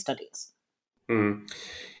particular case studies.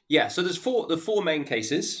 Yeah, so there's four main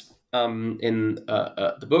cases in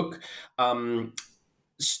the book.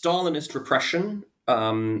 Stalinist repression,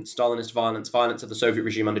 Stalinist violence of the Soviet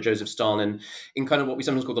regime under Joseph Stalin in kind of what we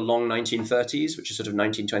sometimes call the long 1930s, which is sort of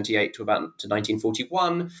 1928 to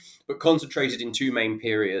 1941, but concentrated in two main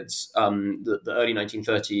periods. The early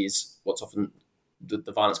 1930s, what's often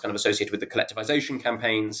the violence kind of associated with the collectivization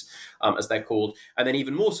campaigns, as they're called. And then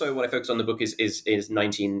even more so, what I focus on in the book is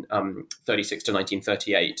 1936 to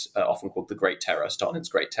 1938, often called the Great Terror, Stalin's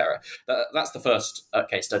Great Terror. That's the first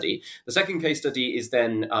case study. The second case study is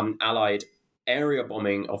then Allied area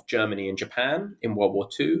bombing of Germany and Japan in World War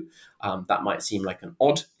II. That might seem like an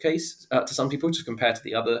odd case to some people to compare to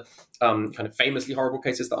the other kind of famously horrible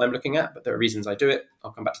cases that I'm looking at, but there are reasons I do it.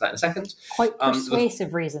 I'll come back to that in a second. Quite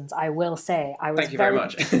persuasive reasons, I will say. I was Thank you very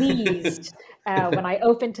much. pleased when I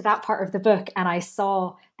opened to that part of the book and I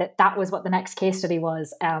saw that was what the next case study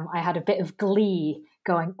was. I had a bit of glee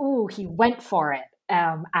going, "Oh, he went for it."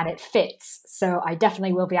 And it fits. So I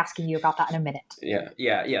definitely will be asking you about that in a minute. Yeah.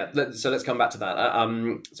 So let's come back to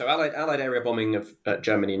that. So Allied area bombing of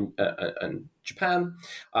Germany and Japan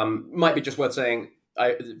might be just worth saying.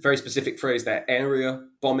 Very specific phrase there, area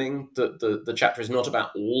bombing. The chapter is not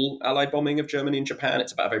about all Allied bombing of Germany and Japan.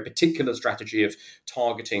 It's about a very particular strategy of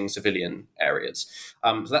targeting civilian areas.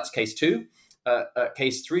 So that's case 2.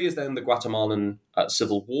 Case 3 is then the Guatemalan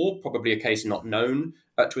Civil War, probably a case not known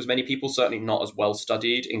to as many people, certainly not as well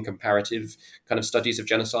studied in comparative kind of studies of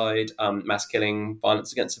genocide, mass killing,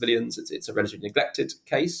 violence against civilians. It's a relatively neglected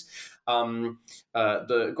case.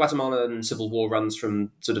 The Guatemalan Civil War runs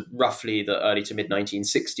from sort of roughly the early to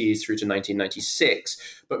mid-1960s through to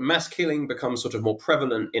 1996, but mass killing becomes sort of more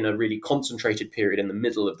prevalent in a really concentrated period in the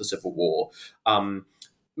middle of the Civil War.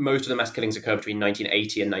 Most of the mass killings occur between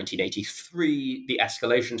 1980 and 1983. The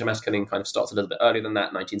escalation to mass killing kind of starts a little bit earlier than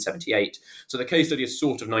that, 1978. So the case study is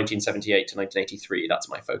sort of 1978 to 1983. That's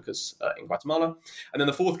my focus in Guatemala. And then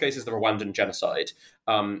the fourth case is the Rwandan genocide,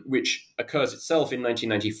 which occurs itself in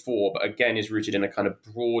 1994, but again is rooted in a kind of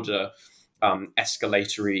broader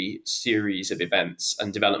escalatory series of events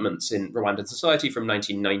and developments in Rwandan society from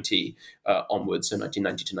 1990 onwards, so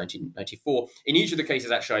 1990 to 1994. In each of the cases,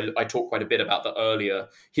 actually, I talk quite a bit about the earlier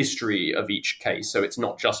history of each case, so it's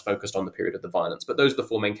not just focused on the period of the violence, but those are the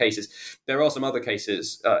 4 main cases. There are some other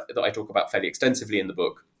cases that I talk about fairly extensively in the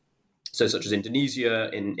book. So such as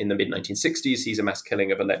Indonesia in the mid-1960s sees a mass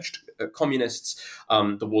killing of alleged communists.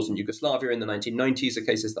 The wars in Yugoslavia in the 1990s are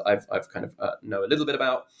cases that I've kind of know a little bit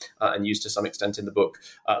about and used to some extent in the book.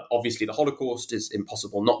 Obviously, the Holocaust is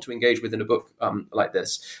impossible not to engage with in a book like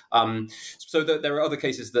this. So there are other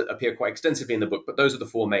cases that appear quite extensively in the book, but those are the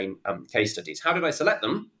 4 main case studies. How did I select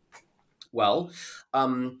them? Well,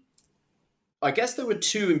 I guess there were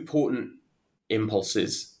 2 important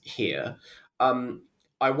impulses here.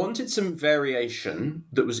 I wanted some variation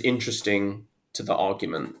that was interesting to the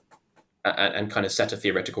argument and kind of set of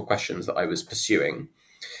theoretical questions that I was pursuing.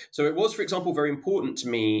 So it was, for example, very important to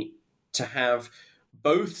me to have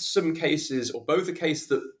both some cases, or both a case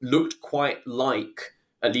that looked quite like,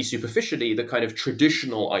 at least superficially, the kind of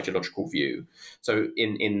traditional ideological view. So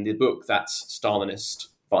in the book, that's Stalinist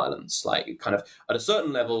violence, like kind of at a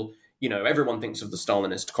certain level, everyone thinks of the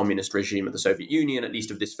Stalinist communist regime of the Soviet Union, at least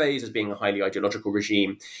of this phase, as being a highly ideological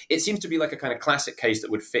regime. It seems to be like a kind of classic case that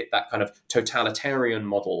would fit that kind of totalitarian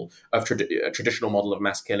model of a traditional model of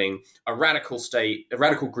mass killing. A radical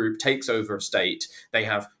group takes over a state. They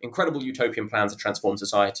have incredible utopian plans to transform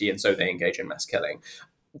society, and so they engage in mass killing.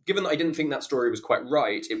 Given that I didn't think that story was quite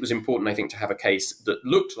right, it was important, I think, to have a case that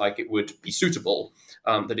looked like it would be suitable,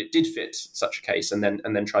 that it did fit such a case, and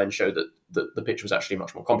then try and show that the picture was actually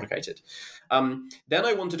much more complicated. Then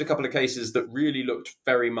I wanted a couple of cases that really looked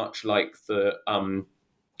very much like the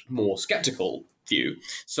more skeptical view.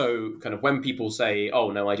 So kind of when people say, oh,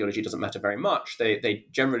 no, ideology doesn't matter very much, they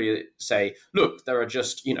generally say, look, there are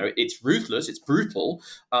just, it's ruthless, it's brutal,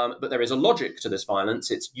 but there is a logic to this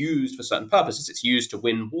violence. It's used for certain purposes. It's used to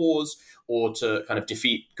win wars or to kind of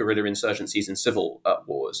defeat guerrilla insurgencies in civil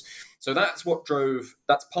wars. So that's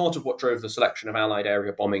part of what drove the selection of Allied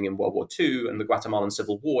area bombing in World War II and the Guatemalan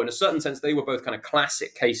Civil War. In a certain sense, they were both kind of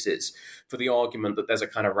classic cases for the argument that there's a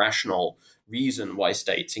kind of rational reason why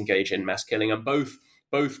states engage in mass killing, and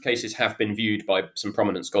both cases have been viewed by some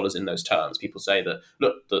prominent scholars in those terms. People say that,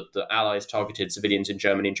 look, the Allies targeted civilians in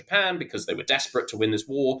Germany and Japan because they were desperate to win this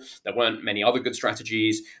war. There weren't many other good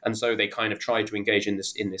strategies, and so they kind of tried to engage in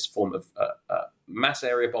this form of mass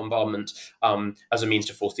area bombardment as a means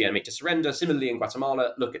to force the enemy to surrender. Similarly, in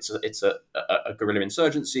Guatemala, look, it's a guerrilla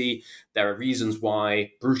insurgency. There are reasons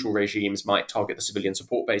why brutal regimes might target the civilian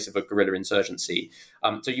support base of a guerrilla insurgency.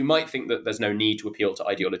 So you might think that there's no need to appeal to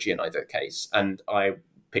ideology in either case. And I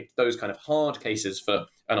picked those kind of hard cases for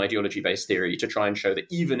an ideology-based theory to try and show that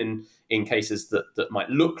even in cases that might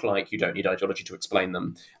look like you don't need ideology to explain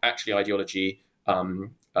them, actually ideology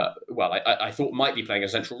I thought might be playing a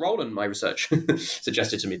central role, and my research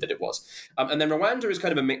suggested to me that it was. And then Rwanda is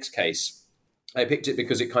kind of a mixed case. I picked it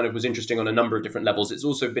because it kind of was interesting on a number of different levels. It's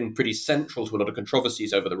also been pretty central to a lot of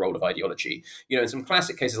controversies over the role of ideology. In some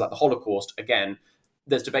classic cases like the Holocaust, again,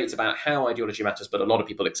 there's debates about how ideology matters, but a lot of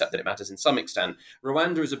people accept that it matters in some extent.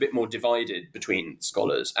 Rwanda is a bit more divided between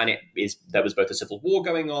scholars, and there was both a civil war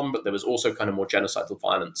going on, but there was also kind of more genocidal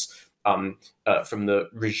violence from the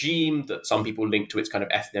regime that some people link to its kind of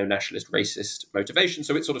ethno-nationalist, racist motivation.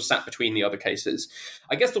 So it sort of sat between the other cases.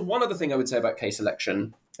 I guess the one other thing I would say about case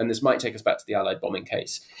selection, and this might take us back to the Allied bombing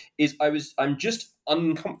case, is I'm just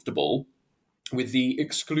uncomfortable with the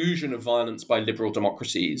exclusion of violence by liberal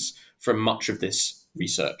democracies from much of this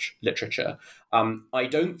research literature. I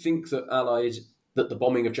don't think that the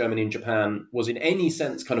bombing of Germany and Japan was in any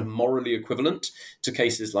sense kind of morally equivalent to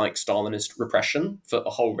cases like Stalinist repression for a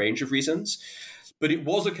whole range of reasons. But it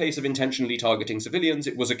was a case of intentionally targeting civilians.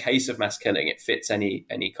 It was a case of mass killing. It fits any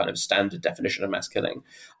kind of standard definition of mass killing.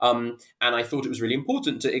 And I thought it was really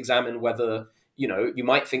important to examine whether, you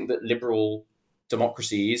might think that liberal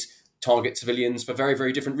democracies target civilians for very,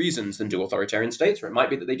 very different reasons than do authoritarian states, or it might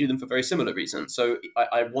be that they do them for very similar reasons. So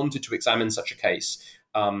I wanted to examine such a case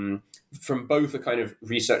from both a kind of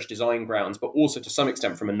research design grounds, but also to some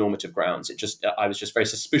extent from a normative grounds. I was just very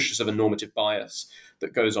suspicious of a normative bias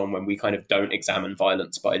that goes on when we kind of don't examine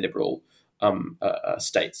violence by liberal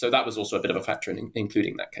states. So that was also a bit of a factor in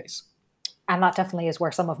including that case. And that definitely is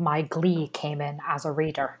where some of my glee came in as a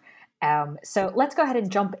reader. So let's go ahead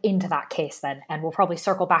and jump into that case then, and we'll probably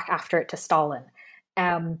circle back after it to Stalin.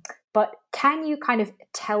 But can you kind of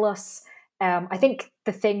tell us, I think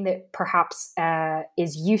the thing that perhaps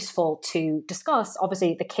is useful to discuss,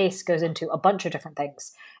 obviously the case goes into a bunch of different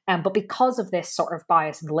things, but because of this sort of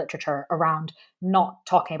bias in the literature around not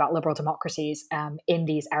talking about liberal democracies in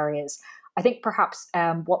these areas, I think perhaps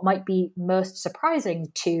what might be most surprising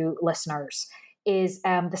to listeners is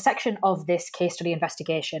the section of this case study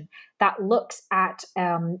investigation that looks at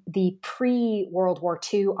the pre-World War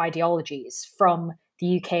II ideologies from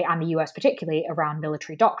the UK and the US, particularly around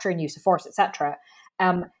military doctrine, use of force, etc.,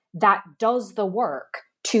 that does the work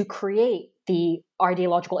to create the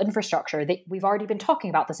ideological infrastructure that we've already been talking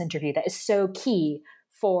about this interview that is so key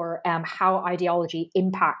for how ideology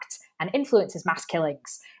impacts and influences mass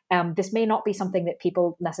killings. This may not be something that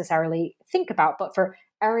people necessarily think about, but for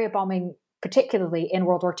area bombing, particularly in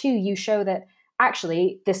World War II, you show that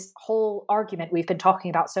actually this whole argument we've been talking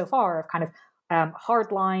about so far of kind of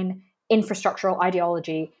hardline infrastructural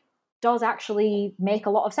ideology does actually make a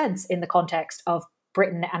lot of sense in the context of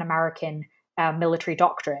Britain and American military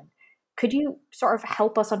doctrine. Could you sort of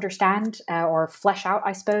help us understand or flesh out,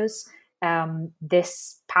 I suppose,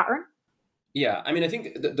 this pattern? Yeah, I mean, I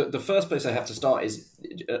think the first place I have to start is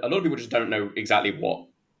a lot of people just don't know exactly what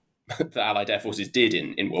the Allied air forces did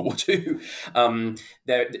in World War II.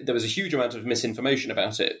 There was a huge amount of misinformation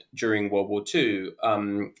about it during World War II,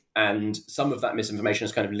 and some of that misinformation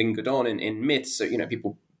has kind of lingered on in myths. So,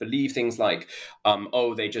 people believe things like,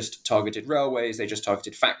 they just targeted railways, they just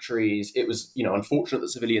targeted factories. It was, unfortunate that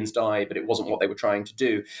civilians died, but it wasn't what they were trying to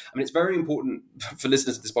do. I mean, it's very important for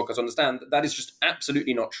listeners to this podcast to understand that is just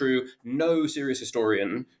absolutely not true. No serious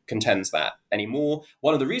historian contends that anymore.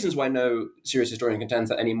 One of the reasons why no serious historian contends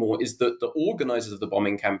that anymore is that the organizers of the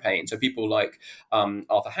bombing campaign, so people like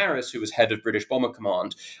Arthur Harris, who was head of British Bomber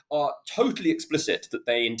Command, are totally explicit that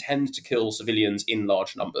they intend to kill civilians in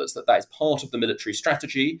large numbers, that is part of the military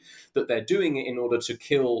strategy, that they're doing it in order to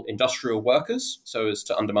kill industrial workers, so as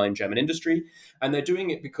to undermine German industry. And they're doing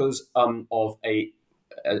it because of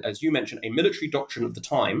as you mentioned, a military doctrine of the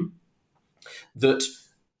time that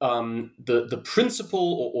the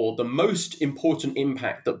principle or the most important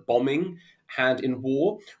impact that bombing had in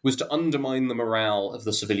war was to undermine the morale of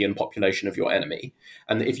the civilian population of your enemy.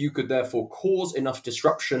 And that if you could therefore cause enough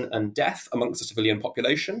disruption and death amongst the civilian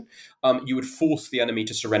population, you would force the enemy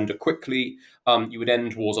to surrender quickly. You would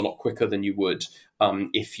end wars a lot quicker than you would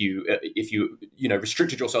if you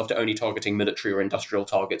restricted yourself to only targeting military or industrial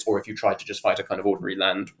targets, or if you tried to just fight a kind of ordinary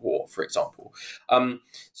land war, for example.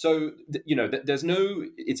 It's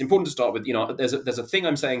important to start with, there's a thing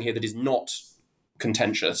I'm saying here that is not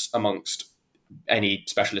contentious amongst any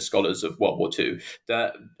specialist scholars of World War II,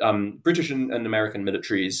 that British and American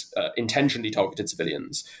militaries intentionally targeted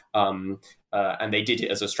civilians, and they did it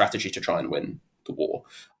as a strategy to try and win the war.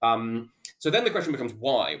 So then the question becomes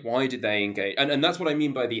why? Why did they engage? And that's what I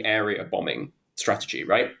mean by the area bombing strategy,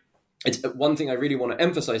 right? It's one thing I really want to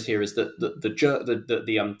emphasize here is that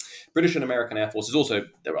the British and American air forces, also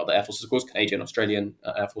there are other air forces, of course, Canadian, Australian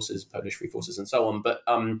air forces, Polish free forces, and so on. But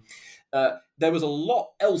there was a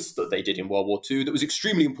lot else that they did in World War II that was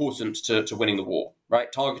extremely important to winning the war,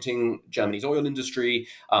 right? Targeting Germany's oil industry,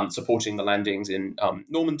 supporting the landings in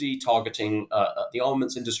Normandy, targeting the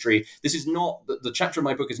armaments industry. This is not, the chapter in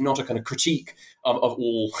my book is not a kind of critique of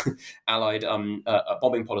all Allied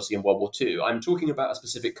bombing policy in World War II. I'm talking about a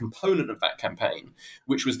specific component of that campaign,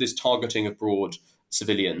 which was this targeting of broad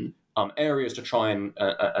civilian areas to try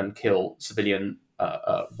and kill civilian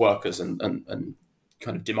workers and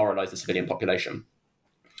kind of demoralize the civilian population.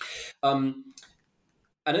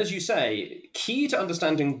 And as you say, key to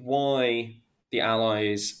understanding why the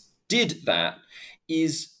Allies did that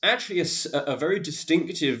is actually a very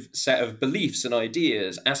distinctive set of beliefs and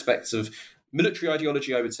ideas, aspects of military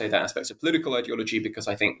ideology. I would say that aspects of political ideology, because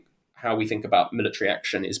I think how we think about military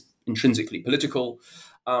action is intrinsically political.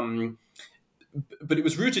 But it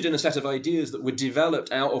was rooted in a set of ideas that were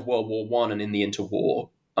developed out of World War I and in the interwar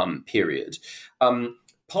period.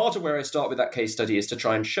 Part of where I start with that case study is to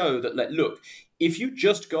try and show that, look, if you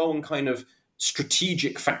just go on kind of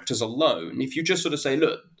strategic factors alone, if you just sort of say,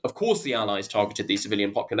 look, of course the Allies targeted these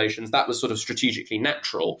civilian populations, that was sort of strategically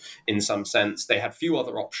natural in some sense. They had few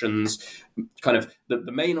other options. Kind of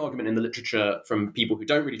the main argument in the literature from people who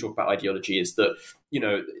don't really talk about ideology is that,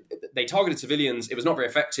 they targeted civilians. It was not very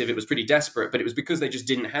effective. It was pretty desperate, but it was because they just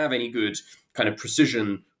didn't have any good kind of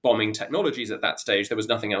precision bombing technologies at that stage. There was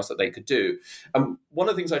nothing else that they could do. One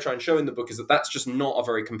of the things I try and show in the book is that that's just not a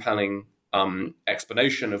very compelling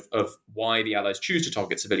explanation of why the Allies choose to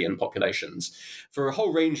target civilian populations for a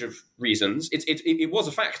whole range of reasons. It was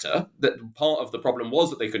a factor that part of the problem was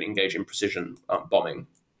that they couldn't engage in precision bombing.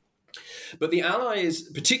 But the Allies,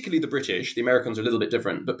 particularly the British, the Americans are a little bit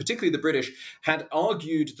different, but particularly the British, had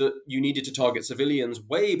argued that you needed to target civilians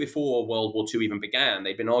way before World War II even began.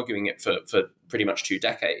 They'd been arguing it for pretty much 2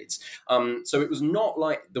 decades. So it was not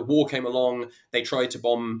like the war came along, they tried to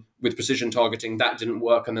bomb with precision targeting, that didn't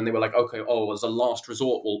work, and then they were like, okay, as a last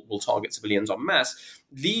resort, we'll target civilians en masse.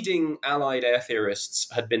 Leading Allied air theorists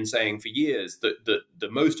had been saying for years that the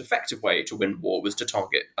most effective way to win war was to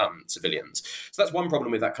target civilians. So that's one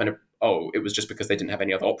problem with that kind of, it was just because they didn't have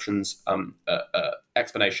any other options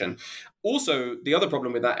explanation. Also, the other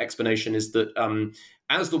problem with that explanation is that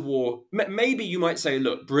as the war, maybe you might say,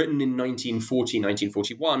 look, Britain in 1940,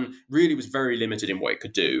 1941 really was very limited in what it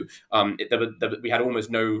could do. We had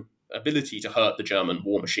almost no ability to hurt the German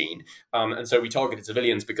war machine. And so we targeted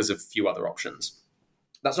civilians because of few other options.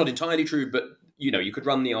 That's not entirely true, but you could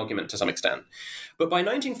run the argument to some extent. But by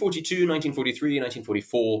 1942, 1943,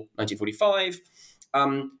 1944, 1945,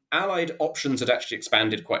 Allied options had actually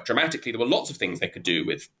expanded quite dramatically. There were lots of things they could do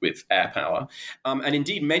with air power. And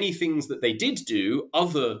indeed, many things that they did do,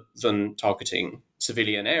 other than targeting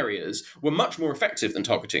civilian areas, were much more effective than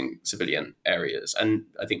targeting civilian areas. And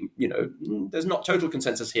I think, there's not total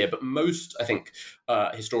consensus here, but most, I think,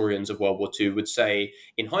 historians of World War II would say,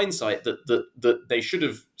 in hindsight, that they should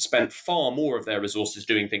have spent far more of their resources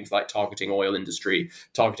doing things like targeting oil industry,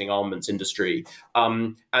 targeting armaments industry.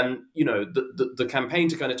 The campaign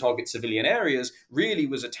to kind of target civilian areas really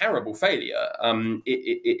was a terrible failure.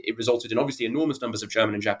 It resulted in obviously enormous numbers of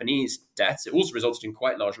German and Japanese deaths. It also resulted in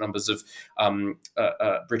quite large numbers of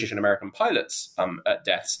British and American pilots'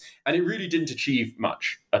 deaths, and it really didn't achieve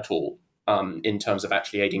much at all in terms of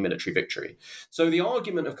actually aiding military victory. So the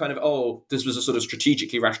argument of kind of, this was a sort of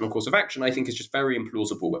strategically rational course of action, I think is just very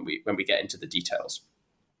implausible when we get into the details.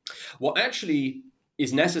 What actually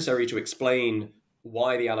is necessary to explain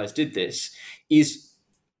why the Allies did this is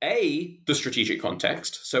the strategic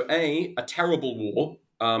context. So a terrible war,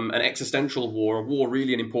 an existential war, a war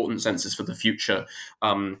really in important senses for the future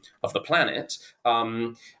of the planet,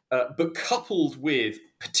 but coupled with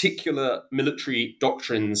particular military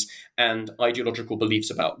doctrines and ideological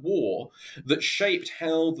beliefs about war that shaped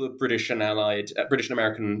how the British and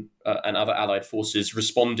American and other Allied forces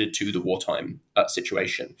responded to the wartime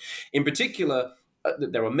situation. In particular,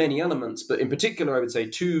 there were many elements, but in particular, I would say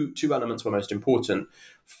two elements were most important.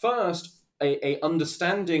 First, a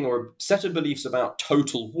understanding or a set of beliefs about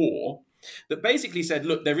total war that basically said,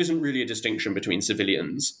 look, there isn't really a distinction between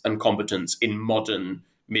civilians and combatants in modern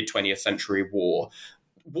mid-20th century war.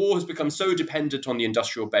 War has become so dependent on the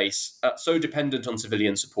industrial base, so dependent on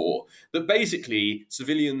civilian support, that basically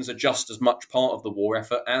civilians are just as much part of the war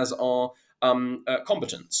effort as are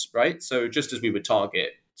combatants, right? So just as we would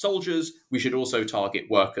target soldiers, we should also target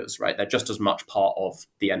workers, right? They're just as much part of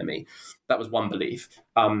the enemy. That was one belief.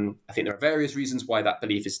 I think there are various reasons why that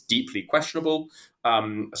belief is deeply questionable.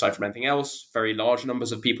 Aside from anything else, very large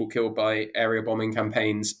numbers of people killed by area bombing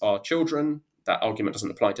campaigns are children. That argument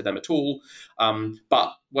doesn't apply to them at all.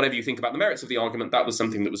 But whatever you think about the merits of the argument, that was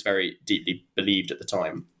something that was very deeply believed at the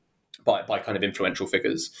time. by kind of influential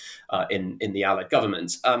figures in the Allied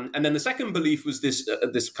governments. And then the second belief was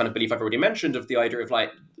this kind of belief I've already mentioned of the idea of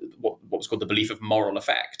like what was called the belief of moral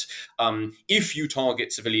effect. If you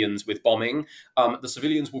target civilians with bombing, the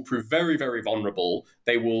civilians will prove very, very vulnerable.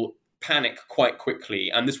 They will panic quite quickly,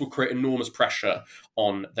 and this will create enormous pressure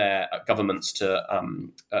on their governments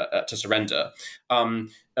to surrender.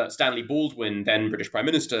 Stanley Baldwin, then British Prime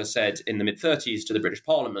Minister, said in the mid-30s to the British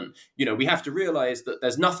Parliament, we have to realise that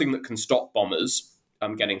there's nothing that can stop bombers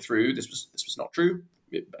getting through. This was not true.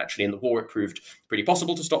 Actually, in the war, it proved pretty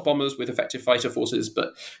possible to stop bombers with effective fighter forces,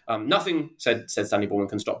 but nothing, said Stanley Baldwin,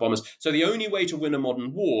 can stop bombers. So the only way to win a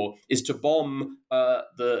modern war is to bomb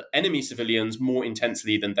the enemy civilians more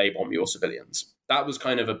intensely than they bomb your civilians. That was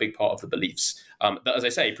kind of a big part of the beliefs that, as I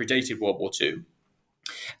say, predated World War II.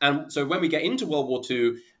 And so when we get into World War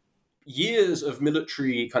II, years of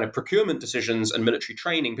military kind of procurement decisions and military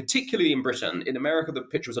training, particularly in Britain. In America, the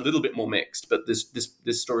picture was a little bit more mixed, but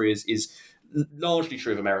this story is largely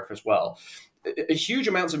true of America as well. Huge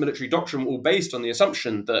amounts of military doctrine were all based on the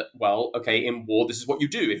assumption that, well, okay, in war, this is what you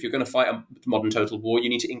do. If you're going to fight a modern total war, you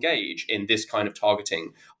need to engage in this kind of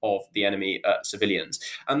targeting of the enemy civilians.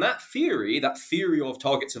 And that theory of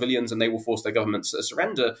target civilians and they will force their governments to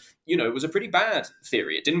surrender, was a pretty bad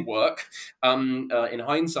theory. It didn't work. In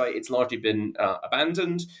hindsight, it's largely been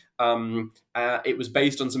abandoned. It was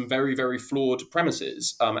based on some very, very flawed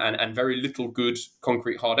premises and very little good,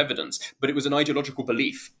 concrete, hard evidence. But it was an ideological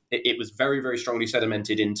belief. It was very, very strongly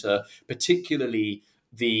sedimented into particularly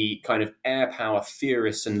the kind of air power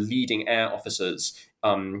theorists and leading air officers,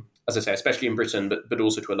 as I say, especially in Britain, but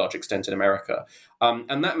also to a large extent in America.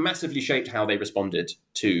 And that massively shaped how they responded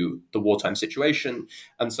to the wartime situation.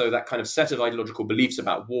 And so that kind of set of ideological beliefs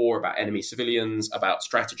about war, about enemy civilians, about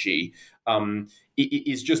strategy,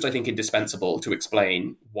 is just, I think, indispensable to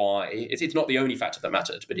explain why. It's not the only factor that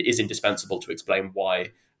mattered, but it is indispensable to explain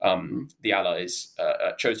why the Allies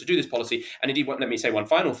chose to do this policy. And indeed, let me say one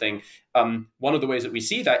final thing. One of the ways that we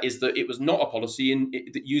see that is that it was not a policy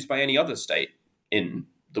used by any other state in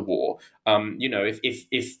the war. If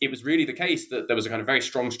it was really the case that there was a kind of very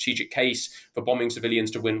strong strategic case for bombing civilians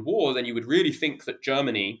to win war, then you would really think that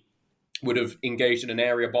Germany would have engaged in an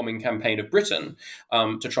area bombing campaign of Britain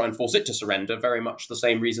to try and force it to surrender, very much the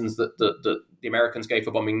same reasons that the Americans gave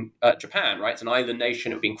for bombing Japan, right? It's an island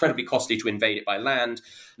nation. It would be incredibly costly to invade it by land.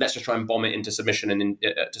 Let's just try and bomb it into submission and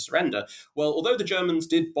to surrender. Well, although the Germans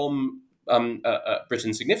did bomb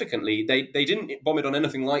Britain significantly, they didn't bomb it on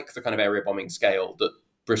anything like the kind of area bombing scale that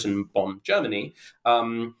Britain bombed Germany.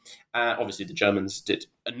 Obviously, the Germans did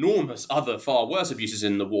enormous other far worse abuses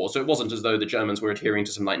in the war, so it wasn't as though the Germans were adhering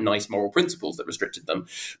to some like nice moral principles that restricted them.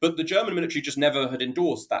 But the German military just never had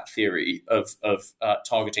endorsed that theory of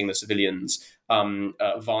targeting the civilians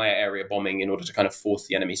via area bombing in order to kind of force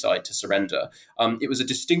the enemy side to surrender. It was a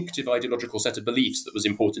distinctive ideological set of beliefs that was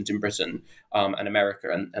important in Britain and America,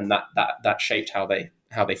 and that shaped how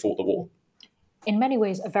they fought the war. In many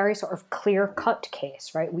ways, a very sort of clear-cut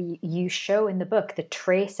case, right? You show in the book the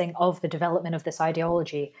tracing of the development of this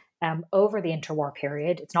ideology over the interwar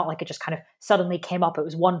period. It's not like it just kind of suddenly came up. It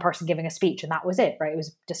was one person giving a speech and that was it, right? It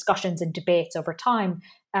was discussions and debates over time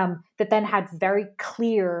that then had very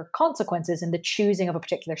clear consequences in the choosing of a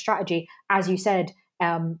particular strategy. As you said,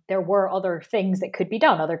 there were other things that could be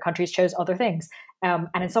done. Other countries chose other things. And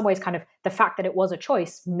in some ways, kind of the fact that it was a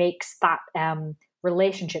choice makes that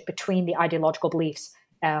relationship between the ideological beliefs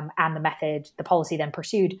and the method, the policy then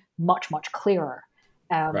pursued, much, much clearer.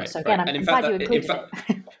 So again, right. I'm glad you included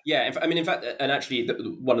it. Yeah, in fact, and actually,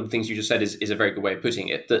 one of the things you just said is a very good way of putting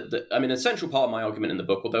it. A central part of my argument in the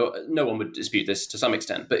book, although no one would dispute this to some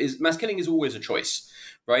extent, but is mass killing is always a choice,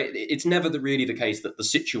 right? It's never really the case that the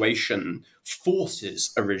situation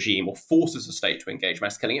forces a regime or forces a state to engage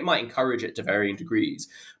mass killing. It might encourage it to varying degrees,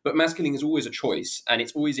 but mass killing is always a choice, and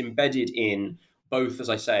it's always embedded in both, as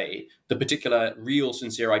I say, the particular real,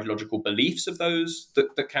 sincere ideological beliefs of those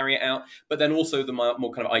that carry it out, but then also the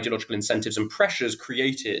more kind of ideological incentives and pressures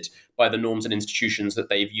created by the norms and institutions that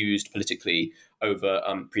they've used politically over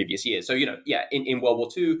previous years. So, in World War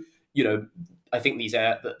II, I think the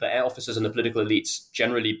air officers and the political elites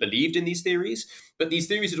generally believed in these theories, but these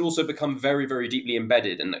theories had also become very, very deeply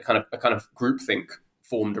embedded in a kind of groupthink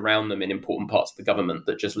formed around them in important parts of the government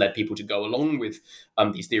that just led people to go along with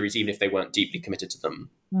these theories, even if they weren't deeply committed to them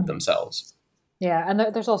themselves. Yeah, and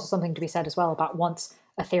there's also something to be said as well about once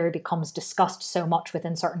a theory becomes discussed so much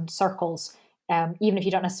within certain circles, even if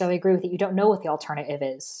you don't necessarily agree with it, you don't know what the alternative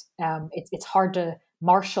is. It's hard to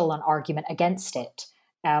marshal an argument against it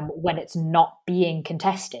when it's not being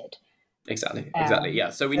contested. Exactly.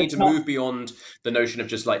 Yeah. So we So need it's to not. move beyond the notion of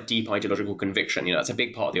just like deep ideological conviction. That's a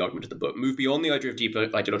big part of the argument of the book. Move beyond the idea of deep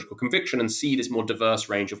ideological conviction and see this more diverse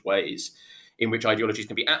range of ways in which ideologies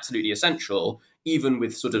can be absolutely essential, even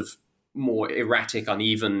with sort of more erratic,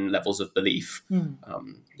 uneven levels of belief.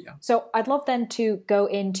 Yeah. So I'd love then to go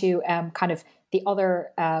into kind of the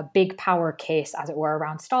other big power case, as it were,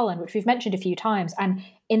 around Stalin, which we've mentioned a few times. And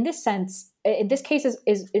in this sense, in this case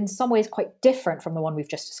is in some ways quite different from the one we've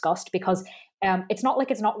just discussed, because it's not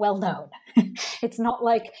like it's not well known. It's not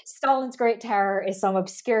like Stalin's Great Terror is some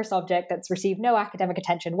obscure subject that's received no academic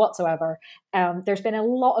attention whatsoever. There's been a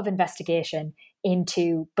lot of investigation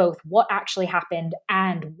into both what actually happened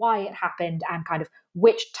and why it happened, and kind of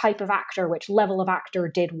which type of actor, which level of actor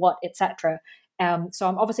did what, etc. So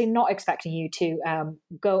I'm obviously not expecting you to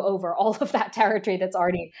go over all of that territory that's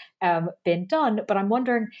already been done, but I'm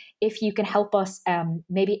wondering if you can help us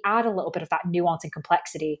maybe add a little bit of that nuance and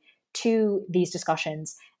complexity to these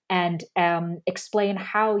discussions, and explain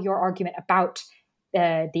how your argument about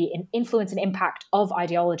the influence and impact of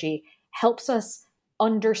ideology helps us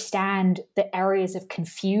understand the areas of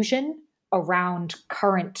confusion around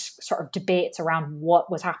current sort of debates around what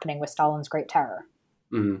was happening with Stalin's Great Terror.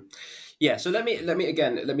 Mm. Yeah, so let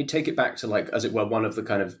me take it back to, like, as it were, one of the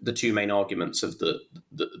kind of the two main arguments of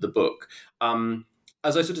the book.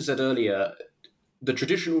 As I sort of said earlier, the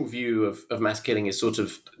traditional view of mass killing is sort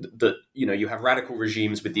of that, you have radical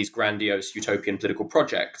regimes with these grandiose utopian political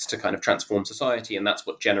projects to kind of transform society, and that's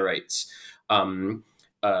what generates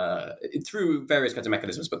through various kinds of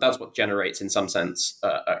mechanisms, but that's what generates, in some sense,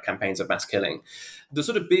 campaigns of mass killing. The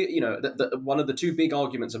sort of big, one of the two big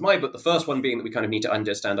arguments of my book, the first one being that we kind of need to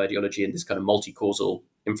understand ideology in this kind of multi-causal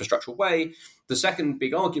infrastructural way. The second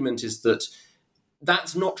big argument is that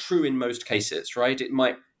that's not true in most cases, right? It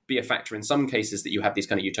might be a factor in some cases that you have these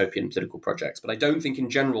kind of utopian political projects, but I don't think in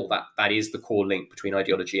general that is the core link between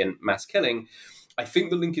ideology and mass killing. I think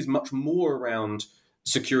the link is much more around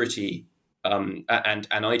security and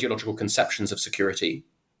ideological conceptions of security.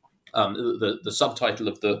 The subtitle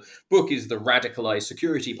of the book is "The Radicalized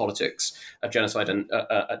Security Politics of Genocides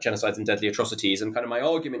and Deadly Atrocities," and kind of my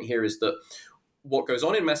argument here is that what goes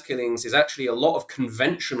on in mass killings is actually a lot of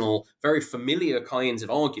conventional, very familiar kinds of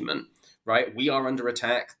argument. Right? We are under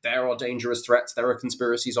attack. There are dangerous threats. There are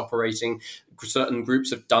conspiracies operating. Certain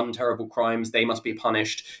groups have done terrible crimes. They must be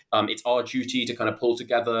punished. It's our duty to kind of pull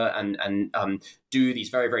together and do these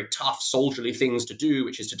very, very tough soldierly things to do,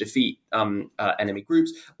 which is to defeat enemy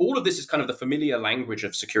groups. All of this is kind of the familiar language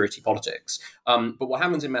of security politics. But what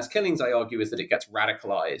happens in mass killings, I argue, is that it gets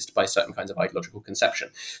radicalized by certain kinds of ideological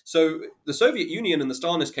conception. So the Soviet Union and the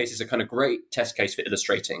Stalinist case is a kind of great test case for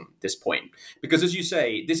illustrating this point. Because as you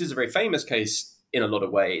say, this is a very famous case in a lot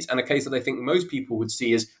of ways, and a case that I think most people would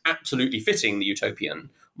see as absolutely fitting the utopian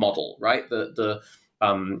model, right? The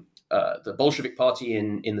Bolshevik Party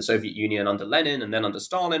in the Soviet Union under Lenin and then under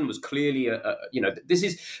Stalin was clearly this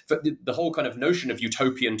is the whole kind of notion of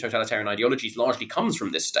utopian totalitarian ideologies largely comes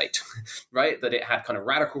from this state, right? That it had kind of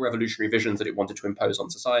radical revolutionary visions that it wanted to impose on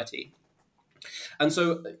society. And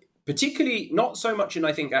so particularly not so much in,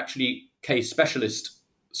 I think, actually case specialist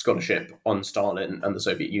scholarship on Stalin and the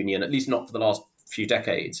Soviet Union, at least not for the last few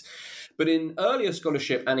decades. But in earlier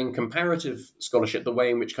scholarship and in comparative scholarship, the way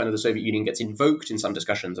in which kind of the Soviet Union gets invoked in some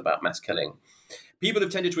discussions about mass killing, people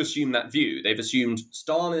have tended to assume that view. They've assumed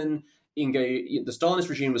the Stalinist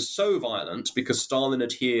regime was so violent because Stalin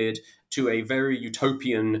adhered to a very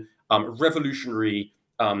utopian, revolutionary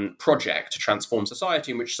project to transform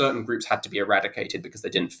society in which certain groups had to be eradicated because they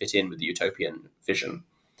didn't fit in with the utopian vision.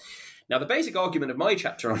 Now, the basic argument of my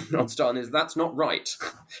chapter on Stalin is that's not right,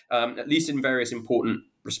 at least in various important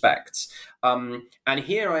respects. And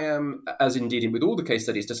here I am, as indeed with all the case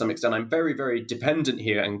studies to some extent, I'm very, very dependent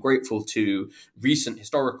here and grateful to recent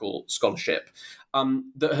historical scholarship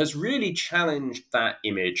that has really challenged that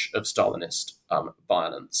image of Stalinist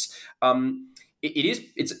violence. All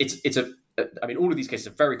of these cases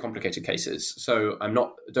are very complicated cases, so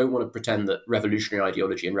don't want to pretend that revolutionary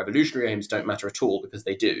ideology and revolutionary aims don't matter at all, because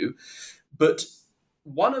they do. But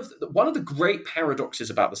one of the great paradoxes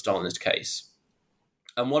about the Stalinist case,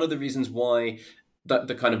 and one of the reasons why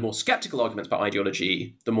the kind of more skeptical arguments about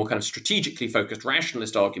ideology, the more kind of strategically focused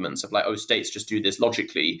rationalist arguments of like, oh, states just do this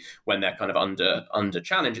logically when they're kind of under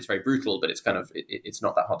challenge, it's very brutal, but it's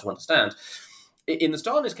not that hard to understand. In the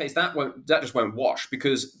Stalinist case, that just won't wash,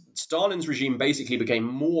 because Stalin's regime basically became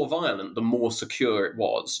more violent the more secure it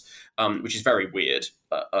was, which is very weird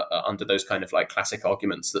under those kind of like classic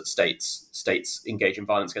arguments that states engage in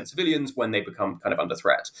violence against civilians when they become kind of under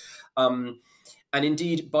threat. And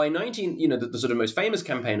indeed, by the sort of most famous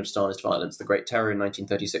campaign of Stalinist violence, the Great Terror in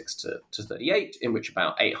 1936 to 38, in which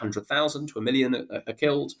about 800,000 to a million are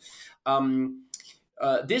killed,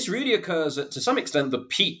 this really occurs at, to some extent, the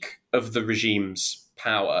peak of the regime's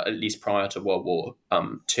power, at least prior to World War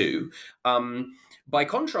II. By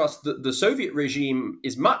contrast, the Soviet regime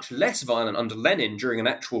is much less violent under Lenin during an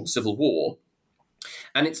actual civil war.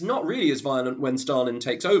 And it's not really as violent when Stalin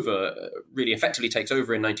takes over, really effectively takes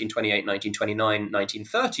over in 1928, 1929,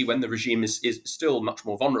 1930, when the regime is still much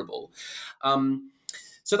more vulnerable.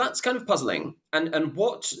 So that's kind of puzzling. And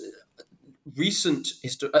what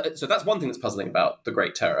so that's one thing that's puzzling about the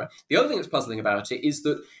Great Terror. The other thing that's puzzling about it is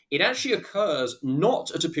that it actually occurs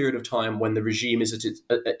not at a period of time when the regime is at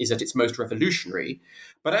its most revolutionary,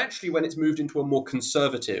 but actually when it's moved into a more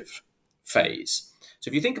conservative phase. So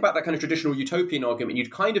if you think about that kind of traditional utopian argument,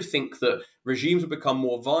 you'd kind of think that regimes would become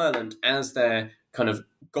more violent as their kind of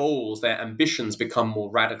goals, their ambitions become more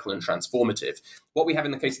radical and transformative. What we have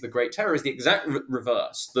in the case of the Great Terror is the exact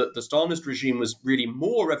reverse, that the Stalinist regime was really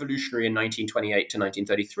more revolutionary in 1928 to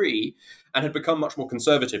 1933 and had become much more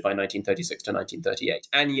conservative by 1936 to 1938.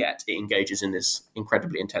 And yet it engages in this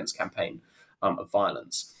incredibly intense campaign of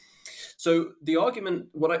violence. So the argument,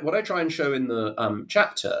 what I try and show in the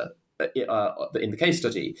chapter, in the case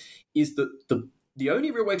study, is that the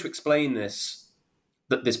only real way to explain this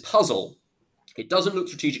puzzle, it doesn't look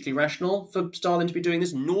strategically rational for Stalin to be doing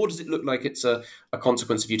this, nor does it look like it's a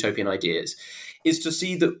consequence of utopian ideas, is to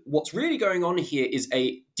see that what's really going on here is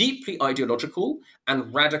a deeply ideological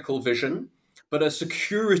and radical vision, but a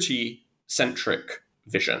security-centric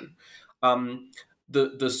vision. The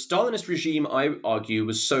Stalinist regime, I argue,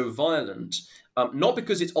 was so violent, not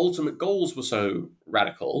because its ultimate goals were so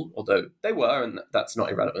radical, although they were, and that's not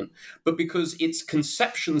irrelevant, but because its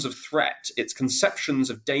conceptions of threat, its conceptions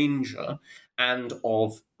of danger, and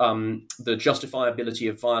of the justifiability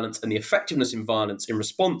of violence and the effectiveness in violence in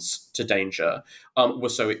response to danger were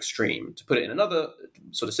so extreme. To put it in another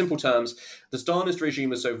sort of simple terms, the Stalinist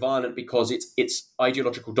regime was so violent because its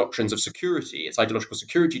ideological doctrines of security, its ideological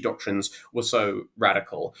security doctrines were so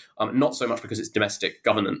radical, not so much because its domestic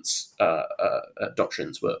governance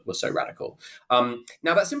doctrines were so radical. Now,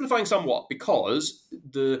 that's simplifying somewhat because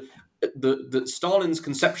the Stalin's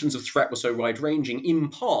conceptions of threat were so wide-ranging, in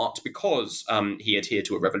part because he adhered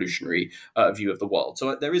to a revolutionary view of the world.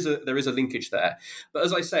 So there is a linkage there. But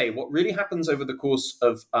as I say, what really happens over the course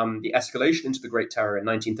of the escalation into the Great Terror in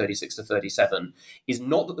 1936 to 37 is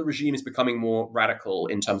not that the regime is becoming more radical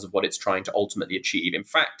in terms of what it's trying to ultimately achieve. In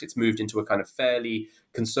fact, it's moved into a kind of fairly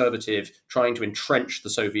conservative, trying to entrench the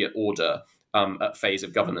Soviet order phase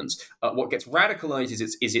of governance. What gets radicalized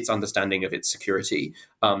is its understanding of its security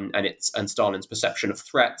and Stalin's perception of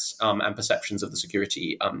threats and perceptions of the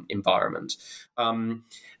security environment. One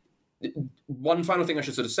final thing I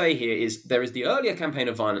should sort of say here is there is the earlier campaign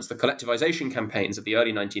of violence, the collectivization campaigns of the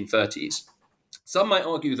early 1930s. Some might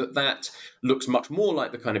argue that looks much more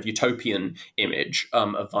like the kind of utopian image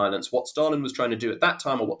of violence. What Stalin was trying to do at that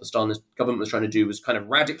time, or what the Stalinist government was trying to do, was kind of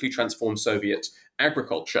radically transform Soviet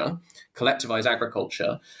agriculture, collectivize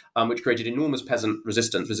agriculture, which created enormous peasant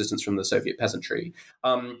resistance from the Soviet peasantry.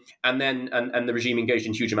 And the regime engaged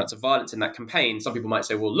in huge amounts of violence in that campaign. Some people might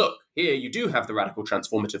say, well, look, here you do have the radical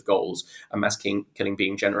transformative goals and mass killing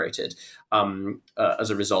being generated as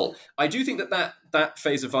a result. I do think that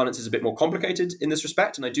phase of violence is a bit more complicated in this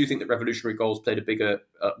respect, and I do think that revolutionary goals played a bigger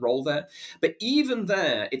role there. But even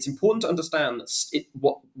there, it's important to understand that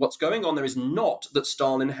what's going on there is not that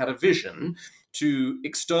Stalin had a vision to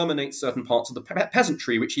exterminate certain parts of the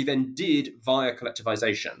peasantry, which he then did via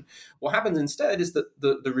collectivization. What happens instead is that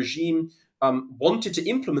the regime wanted to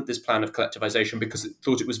implement this plan of collectivization because it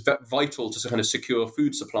thought it was vital to kind of secure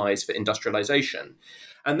food supplies for industrialization.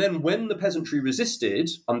 And then when the peasantry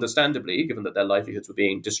resisted, understandably, given that their livelihoods were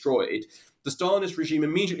being destroyed, the Stalinist regime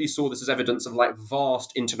immediately saw this as evidence of like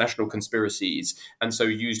vast international conspiracies, and so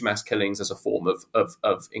used mass killings as a form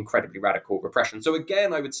of incredibly radical repression. So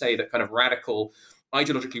again, I would say that kind of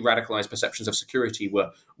ideologically radicalized perceptions of security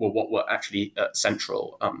were what were actually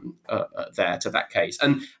central there to that case.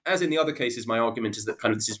 And as in the other cases, my argument is that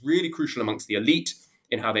kind of this is really crucial amongst the elite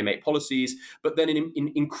in how they make policies, but then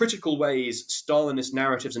in critical ways, Stalinist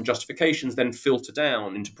narratives and justifications then filter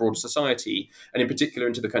down into broader society, and in particular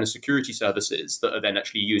into the kind of security services that are then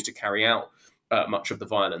actually used to carry out much of the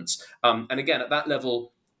violence. And again, at that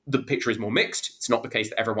level, the picture is more mixed. It's not the case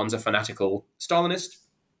that everyone's a fanatical Stalinist.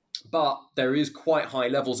 But there is quite high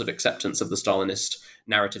levels of acceptance of the Stalinist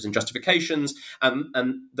narratives and justifications,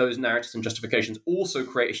 and those narratives and justifications also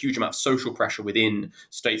create a huge amount of social pressure within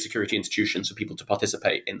state security institutions for people to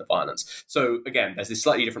participate in the violence. So again, there's this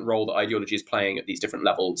slightly different role that ideology is playing at these different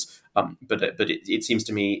levels, but it seems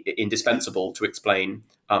to me indispensable to explain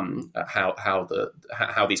how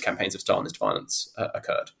these campaigns of Stalinist violence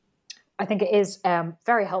occurred. I think it is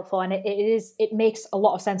very helpful, and it makes a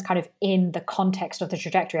lot of sense kind of in the context of the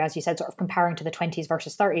trajectory, as you said, sort of comparing to the 20s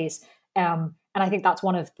versus 30s. And I think that's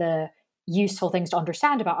one of the useful things to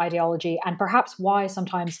understand about ideology, and perhaps why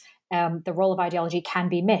sometimes the role of ideology can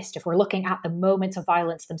be missed. If we're looking at the moments of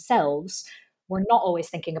violence themselves, we're not always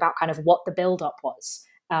thinking about kind of what the build-up was,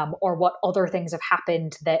 or what other things have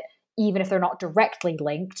happened that, even if they're not directly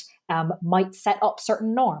linked, might set up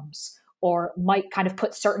certain norms, or might kind of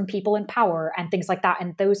put certain people in power and things like that.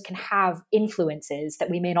 And those can have influences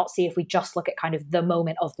that we may not see if we just look at kind of the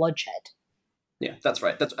moment of bloodshed. Yeah, that's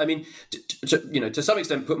right. I mean, to some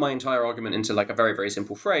extent, put my entire argument into like a very, very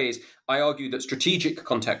simple phrase. I argue that strategic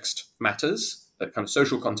context matters, that kind of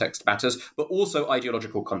social context matters, but also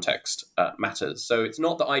ideological context matters. So it's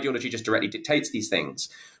not that ideology just directly dictates these things,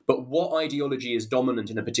 but what ideology is dominant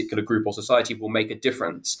in a particular group or society will make a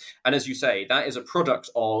difference. And as you say, that is a product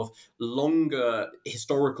of longer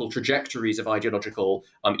historical trajectories of ideological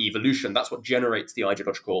evolution. That's what generates the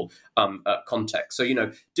ideological context.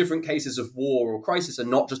 So, different cases of war or crisis are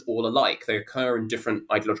not just all alike. They occur in different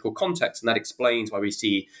ideological contexts, and that explains why we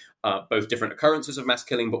see both different occurrences of mass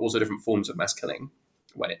killing, but also different forms of mass killing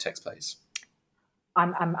when it takes place.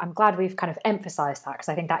 I'm glad we've kind of emphasized that, because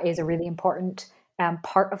I think that is a really important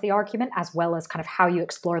part of the argument, as well as kind of how you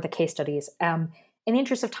explore the case studies. In the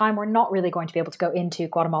interest of time, we're not really going to be able to go into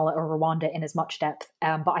Guatemala or Rwanda in as much depth,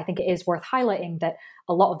 but I think it is worth highlighting that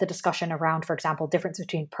a lot of the discussion around, for example, difference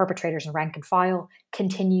between perpetrators and rank and file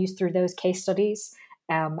continues through those case studies,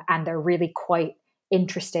 and they're really quite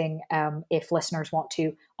interesting if listeners want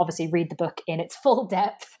to obviously read the book in its full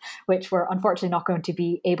depth, which we're unfortunately not going to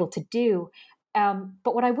be able to do.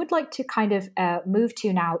 But what I would like to kind of move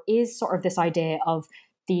to now is sort of this idea of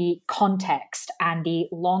the context and the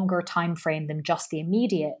longer time frame than just the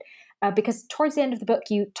immediate. Because towards the end of the book,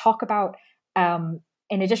 you talk about, in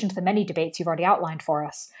addition to the many debates you've already outlined for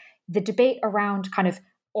us, the debate around kind of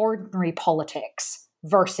ordinary politics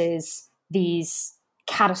versus these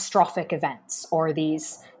catastrophic events or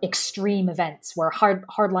these extreme events where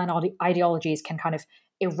hardline ideologies can kind of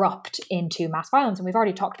erupt into mass violence. And we've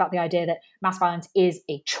already talked about the idea that mass violence is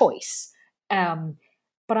a choice.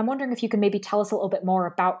 But I'm wondering if you can maybe tell us a little bit more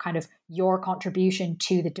about kind of your contribution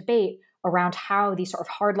to the debate around how these sort of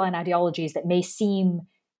hardline ideologies that may seem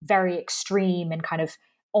very extreme and kind of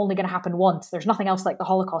only going to happen once, there's nothing else like the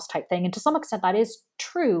Holocaust type thing. And to some extent that is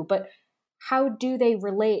true, but how do they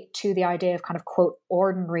relate to the idea of kind of, quote,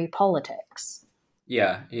 ordinary politics?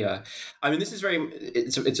 Yeah. I mean, this is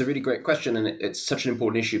it's a really great question, and it's such an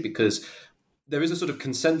important issue because there is a sort of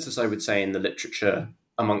consensus, I would say, in the literature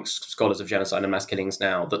amongst scholars of genocide and mass killings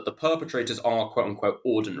now that the perpetrators are, quote unquote,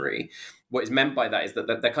 ordinary. What is meant by that is that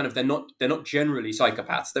they're not generally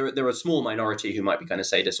psychopaths. There are a small minority who might be kind of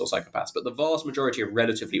sadists or psychopaths, but the vast majority are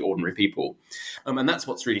relatively ordinary people. And that's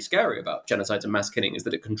what's really scary about genocides and mass killing, is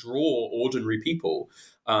that it can draw ordinary people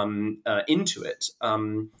into it.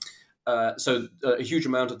 So a huge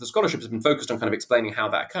amount of the scholarship has been focused on kind of explaining how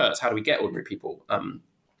that occurs. How do we get ordinary people?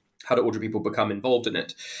 How do ordinary people become involved in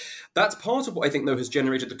it? That's part of what I think, though, has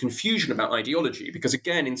generated the confusion about ideology. Because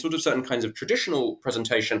again, in sort of certain kinds of traditional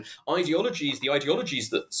presentation, the ideologies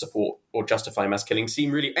that support or justify mass killing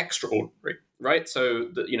seem really extraordinary, right? So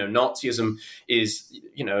that, Nazism is,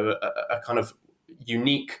 a kind of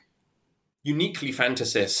uniquely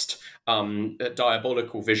fantasist,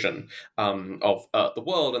 diabolical vision of the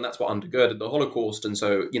world, and that's what undergirded the Holocaust. And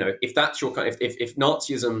so, if that's your kind of, if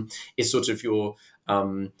Nazism is sort of your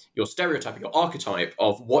stereotype, your archetype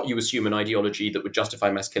of what you assume an ideology that would justify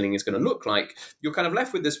mass killing is going to look like, you're kind of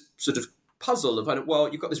left with this sort of puzzle of, well,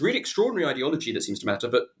 you've got this really extraordinary ideology that seems to matter,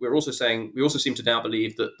 but we also seem to now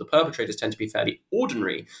believe that the perpetrators tend to be fairly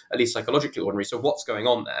ordinary, at least psychologically ordinary. So what's going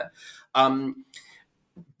on there?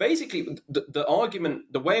 Basically, the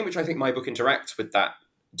argument, the way in which I think my book interacts with that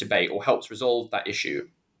debate or helps resolve that issue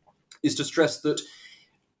is to stress that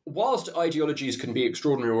whilst ideologies can be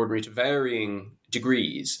extraordinary or ordinary to varying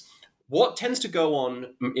degrees, what tends to go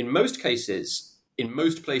on in most cases, in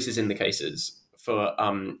most places in the cases for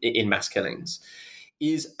in mass killings,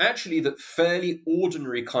 is actually that fairly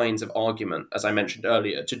ordinary kinds of argument, as I mentioned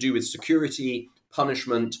earlier, to do with security,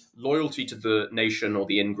 punishment, loyalty to the nation or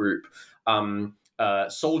the in-group,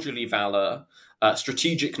 soldierly valor,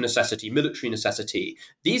 strategic necessity, military necessity,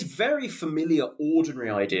 these very familiar, ordinary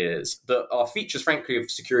ideas that are features, frankly, of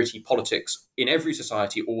security politics in every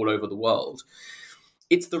society all over the world.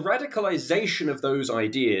 It's the radicalization of those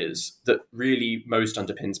ideas that really most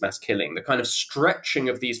underpins mass killing, the kind of stretching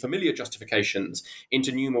of these familiar justifications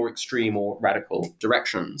into new, more extreme or radical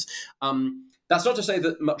directions. That's not to say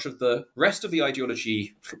that much of the rest of the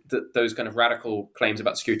ideology that those kind of radical claims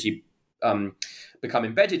about security become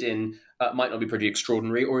embedded in might not be pretty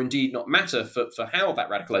extraordinary, or indeed not matter for how that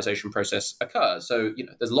radicalization process occurs. So,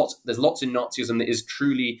 there's lots in Nazism that is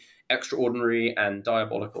truly extraordinary and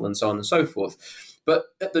diabolical, and so on and so forth. But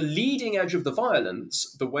at the leading edge of the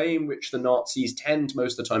violence, the way in which the Nazis tend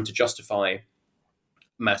most of the time to justify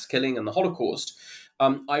mass killing and the Holocaust,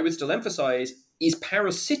 I would still emphasize, is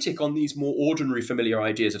parasitic on these more ordinary, familiar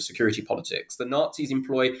ideas of security politics. The Nazis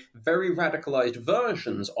employ very radicalized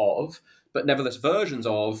versions of, but nevertheless versions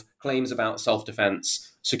of, claims about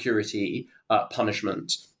self-defense, security,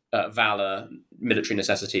 punishment, valor, military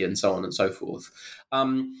necessity, and so on and so forth.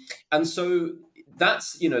 And so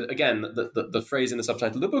that's, again, the phrase in the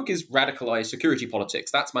subtitle of the book is radicalized security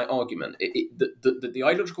politics. That's my argument. The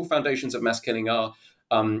ideological foundations of mass killing are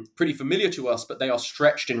pretty familiar to us, but they are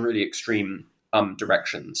stretched in really extreme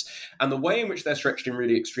directions. And the way in which they're stretched in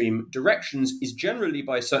really extreme directions is generally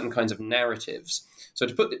by certain kinds of narratives. So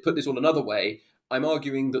to put this all another way, I'm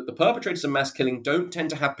arguing that the perpetrators of mass killing don't tend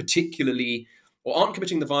to have particularly, or aren't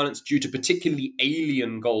committing the violence due to particularly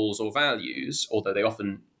alien goals or values, although they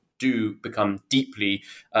often do become deeply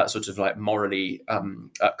sort of like morally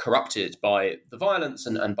corrupted by the violence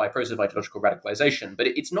and by process of ideological radicalization. But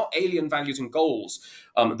it's not alien values and goals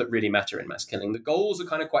that really matter in mass killing. The goals are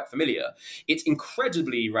kind of quite familiar. It's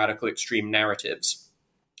incredibly radical, extreme narratives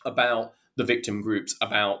about the victim groups,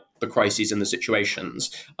 about the crises and the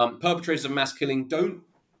situations. Perpetrators of mass killing don't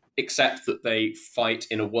accept that they fight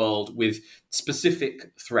in a world with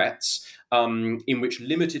specific threats in which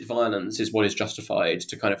limited violence is what is justified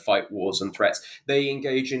to kind of fight wars and threats. They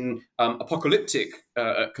engage in apocalyptic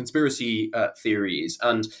conspiracy theories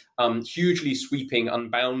and hugely sweeping,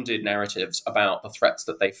 unbounded narratives about the threats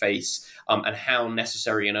that they face and how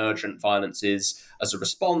necessary and urgent violence is as a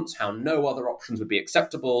response, how no other options would be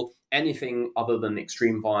acceptable. Anything other than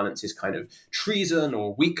extreme violence is kind of treason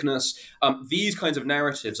or weakness. These kinds of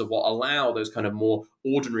narratives are what allow those kind of more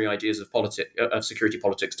ordinary ideas of security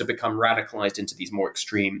politics to become radicalized into these more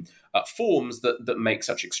extreme forms that make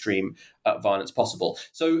such extreme violence possible.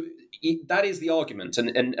 So that is the argument.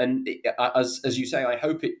 And as you say, I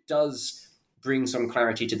hope it does bring some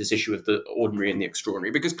clarity to this issue of the ordinary and the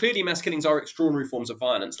extraordinary, because clearly mass killings are extraordinary forms of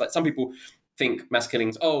violence. Like some people think mass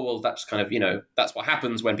killings, that's kind of, that's what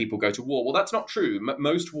happens when people go to war. Well, that's not true.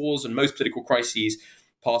 Most wars and most political crises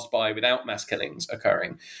pass by without mass killings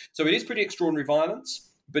occurring. So it is pretty extraordinary violence,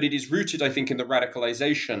 but it is rooted, I think, in the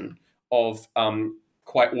radicalization of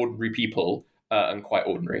quite ordinary people and quite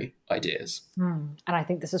ordinary ideas. And I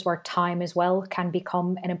think this is where time as well can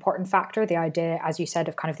become an important factor. The idea, as you said,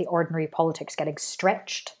 of kind of the ordinary politics getting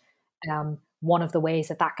stretched. One of the ways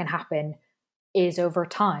that can happen is over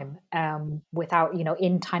time, without,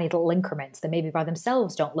 in tiny little increments that maybe by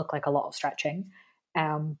themselves don't look like a lot of stretching.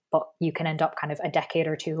 But you can end up kind of a decade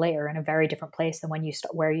or two later in a very different place than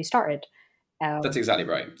where you started. That's exactly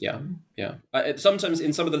right. Yeah. Sometimes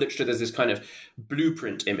in some of the literature, there's this kind of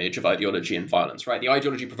blueprint image of ideology and violence, right? The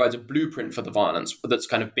ideology provides a blueprint for the violence that's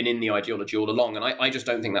kind of been in the ideology all along. And I just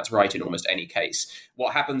don't think that's right in almost any case.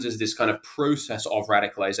 What happens is this kind of process of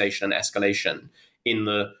radicalization and escalation in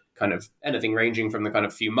the kind of anything ranging from the kind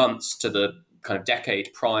of few months to the kind of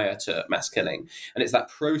decade prior to mass killing. And it's that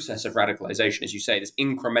process of radicalization, as you say, this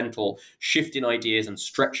incremental shift in ideas and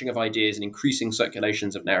stretching of ideas and increasing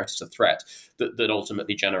circulations of narratives of threat that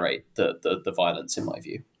ultimately generate the violence, in my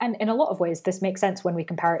view. And in a lot of ways, this makes sense when we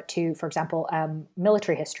compare it to, for example,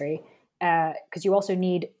 military history, because you also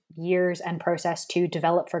need years and process to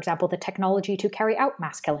develop, for example, the technology to carry out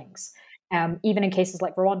mass killings. Even in cases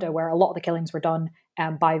like Rwanda, where a lot of the killings were done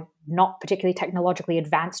by not particularly technologically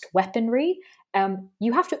advanced weaponry,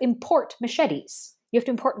 you have to import machetes. You have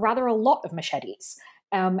to import rather a lot of machetes.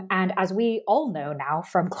 And as we all know now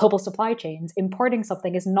from global supply chains, importing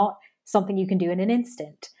something is not something you can do in an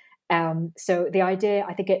instant. So the idea,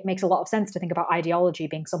 I think it makes a lot of sense to think about ideology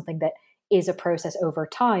being something that is a process over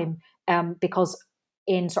time, because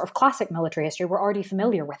in sort of classic military history, we're already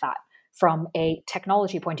familiar with that from a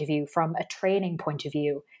technology point of view, from a training point of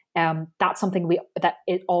view. That's something that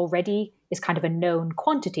it already is kind of a known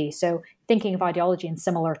quantity. So thinking of ideology in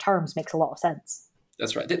similar terms makes a lot of sense.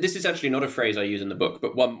 That's right. This is actually not a phrase I use in the book,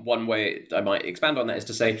 but one way I might expand on that is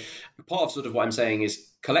to say part of sort of what I'm saying is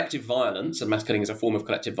collective violence, and mass killing is a form of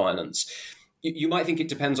collective violence. You might think it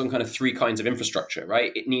depends on kind of three kinds of infrastructure,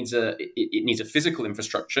 right? It needs a physical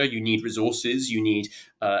infrastructure. You need resources. You need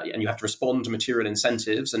and you have to respond to material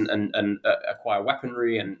incentives and acquire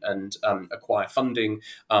weaponry and acquire funding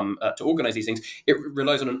to organize these things. It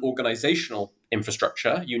relies on an organizational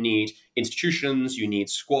infrastructure. You need institutions. You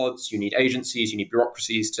need squads. You need agencies. You need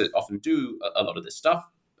bureaucracies to often do a lot of this stuff.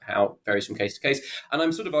 How varies from case to case. And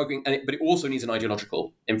I'm sort of arguing, but it also needs an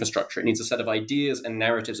ideological infrastructure. It needs a set of ideas and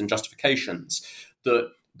narratives and justifications that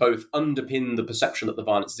both underpin the perception that the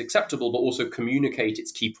violence is acceptable, but also communicate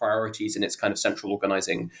its key priorities in its kind of central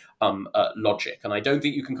organizing logic. And I don't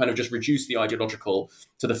think you can kind of just reduce the ideological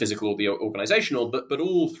to the physical or the organizational, but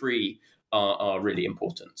all three are really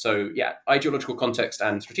important. So yeah, ideological context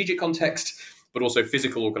and strategic context, but also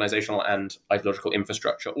physical, organizational, and ideological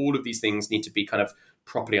infrastructure. All of these things need to be kind of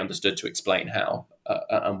properly understood to explain how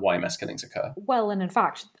and why mass killings occur. Well, and in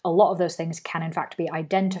fact, a lot of those things can in fact be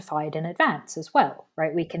identified in advance as well,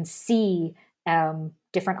 right? We can see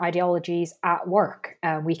different ideologies at work.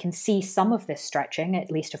 We can see some of this stretching, at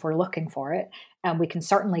least if we're looking for it. And we can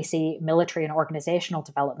certainly see military and organizational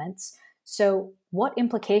developments. So what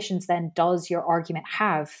implications then does your argument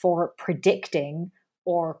have for predicting,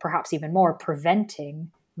 or perhaps even more,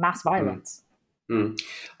 preventing mass violence?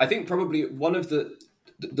 I think probably one of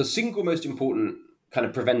the single most important kind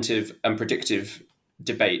of preventive and predictive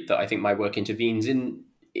debate that I think my work intervenes in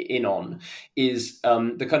on is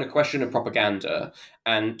the kind of question of propaganda,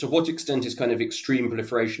 and to what extent is kind of extreme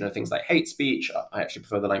proliferation of things like hate speech. I actually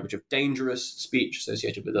prefer the language of dangerous speech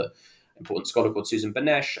associated with an important scholar called Susan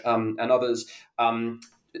Benesch and others.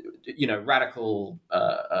 Radical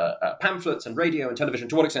pamphlets and radio and television.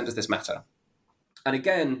 To what extent does this matter? And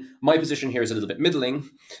again, my position here is a little bit middling,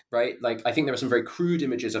 right? Like, I think there are some very crude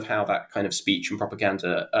images of how that kind of speech and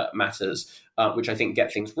propaganda matters, which I think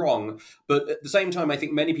get things wrong. But at the same time, I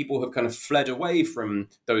think many people have kind of fled away from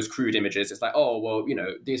those crude images. It's like, oh, well,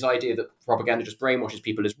 this idea that propaganda just brainwashes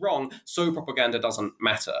people is wrong, so propaganda doesn't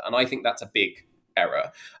matter. And I think that's a big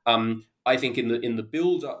error. I think in the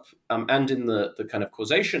build-up and in the kind of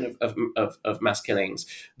causation of mass killings,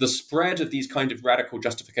 the spread of these kind of radical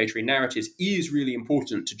justificatory narratives is really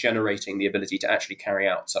important to generating the ability to actually carry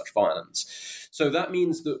out such violence. So that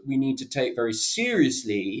means that we need to take very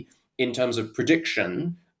seriously, in terms of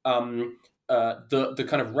prediction, the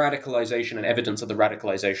kind of radicalization and evidence of the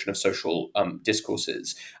radicalization of social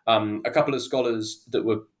discourses. A couple of scholars that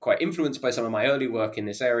were quite influenced by some of my early work in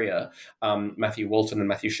this area, Matthew Walton and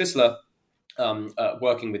Matthew Schisler,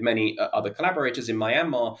 working with many other collaborators in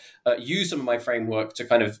Myanmar, used some of my framework to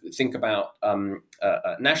kind of think about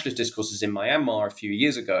nationalist discourses in Myanmar a few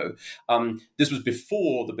years ago. This was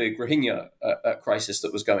before the big Rohingya crisis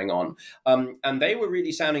that was going on. And they were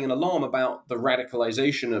really sounding an alarm about the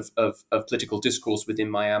radicalization of political discourse within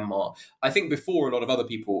Myanmar, I think before a lot of other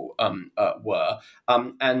people were.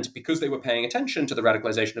 And because they were paying attention to the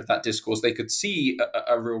radicalization of that discourse, they could see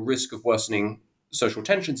a real risk of worsening social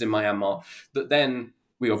tensions in Myanmar that then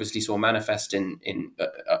we obviously saw manifest in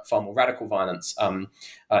far more radical violence in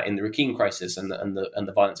the Rakhine crisis and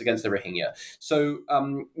the violence against the Rohingya. So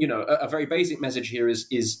a very basic message here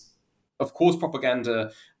is of course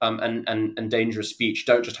propaganda and dangerous speech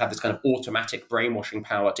don't just have this kind of automatic brainwashing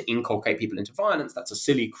power to inculcate people into violence. That's a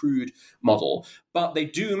silly, crude model, but they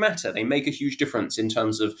do matter. They make a huge difference in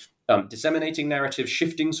terms of disseminating narratives,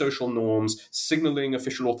 shifting social norms, signaling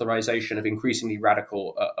official authorization of increasingly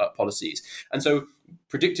radical policies. And so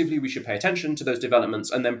predictively, we should pay attention to those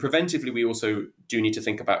developments. And then preventively, we also do need to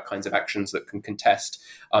think about kinds of actions that can contest,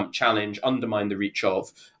 challenge, undermine the reach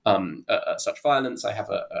of such violence. I have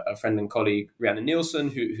a friend and colleague, Rhiannon Nielsen,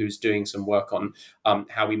 who's doing some work on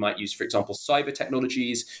how we might use, for example, cyber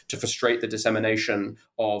technologies to frustrate the dissemination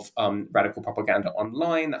of radical propaganda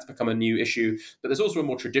online. That's become a new issue. But there's also a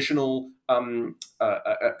more traditional kind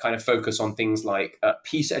of focus on things like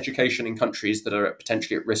peace education in countries that are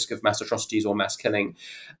potentially at risk of mass atrocities or mass killing.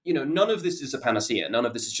 None of this is a panacea. None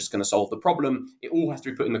of this is just going to solve the problem. It all has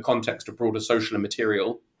to be put in the context of broader social and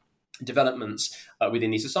material developments within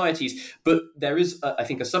these societies. But there is, I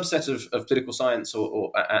think, a subset of political science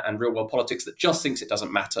and real-world politics that just thinks it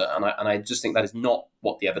doesn't matter. And I just think that is not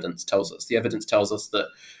what the evidence tells us. The evidence tells us that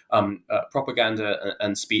propaganda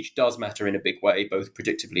and speech does matter in a big way, both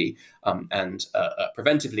predictively and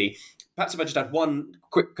preventively. Perhaps if I just add one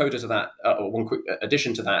quick coda to that, or one quick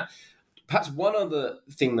addition to that, perhaps one other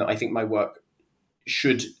thing that I think my work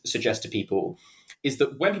should suggest to people is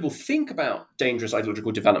that when people think about dangerous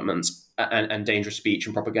ideological developments and dangerous speech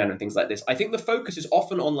and propaganda and things like this, I think the focus is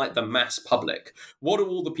often on like the mass public. What do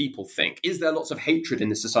all the people think? Is there lots of hatred in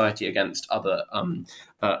this society against other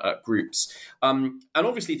groups? And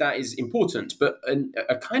obviously that is important, but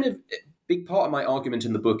a kind of big part of my argument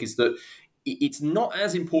in the book is that it's not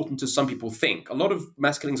as important as some people think. A lot of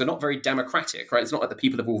mass killings are not very democratic, right? It's not like the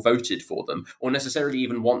people have all voted for them or necessarily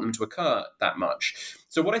even want them to occur that much.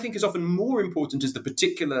 So what I think is often more important is the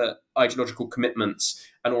particular ideological commitments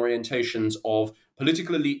and orientations of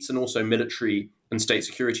political elites and also military and state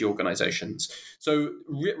security organizations. So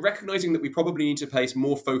recognizing that we probably need to place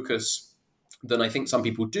more focus than I think some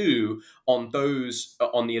people do on those,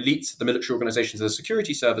 on the elites, the military organizations, the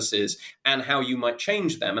security services, and how you might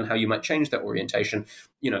change them and how you might change their orientation.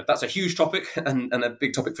 That's a huge topic and a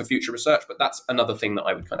big topic for future research, but that's another thing that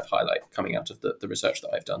I would kind of highlight coming out of the research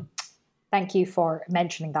that I've done. Thank you for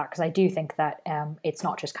mentioning that, because I do think that it's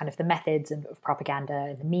not just kind of the methods of propaganda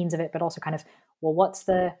and the means of it, but also kind of, well,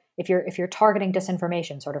 if you're targeting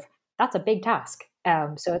disinformation, sort of, that's a big task.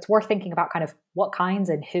 So it's worth thinking about kind of what kinds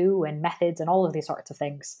and who and methods and all of these sorts of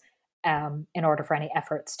things in order for any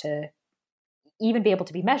efforts to even be able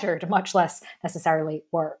to be measured, much less necessarily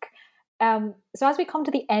work. So as we come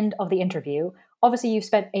to the end of the interview, obviously you've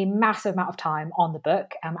spent a massive amount of time on the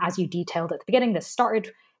book. As you detailed at the beginning, this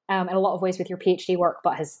started in a lot of ways with your PhD work,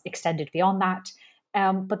 but has extended beyond that.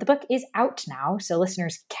 But the book is out now, so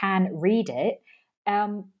listeners can read it.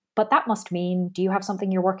 But that must mean, do you have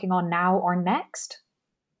something you're working on now or next?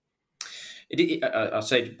 I'll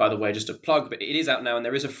say, by the way, just a plug, but it is out now, and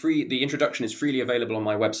there is the introduction is freely available on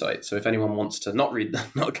my website. So if anyone wants to not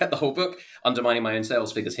get the whole book, undermining my own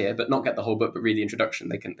sales figures here, but not get the whole book, but read the introduction,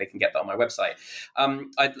 they can get that on my website.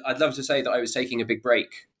 I'd love to say that I was taking a big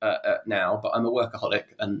break now, but I'm a workaholic,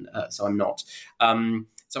 and so I'm not.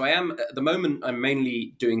 So I am, at the moment, I'm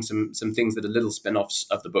mainly doing some things that are little spin-offs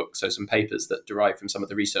of the book, so some papers that derive from some of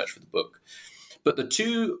the research for the book. But the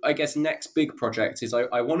two, I guess, next big projects is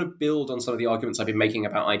I want to build on some of the arguments I've been making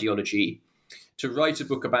about ideology to write a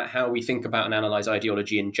book about how we think about and analyze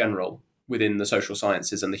ideology in general within the social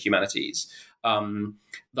sciences and the humanities,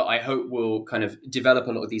 that I hope will kind of develop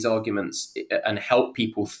a lot of these arguments and help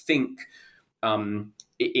people think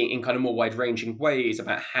in kind of more wide-ranging ways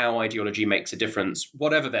about how ideology makes a difference,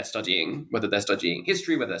 whatever they're studying, whether they're studying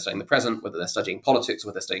history, whether they're studying the present, whether they're studying politics,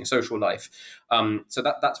 whether they're studying social life. So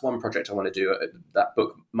that's one project I want to do. That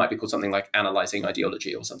book might be called something like Analyzing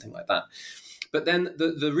Ideology or something like that. But then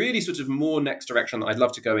the really sort of more next direction that I'd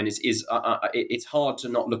love to go in is it's hard to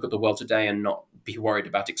not look at the world today and not be worried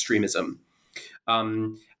about extremism.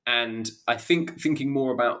 And I think thinking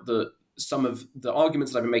more about some of the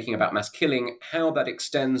arguments that I've been making about mass killing, how that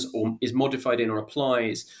extends or is modified in or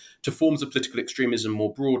applies to forms of political extremism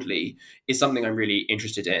more broadly, is something I'm really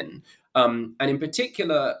interested in. And in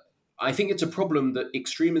particular, I think it's a problem that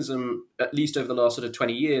extremism, at least over the last sort of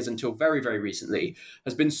 20 years until very, very recently,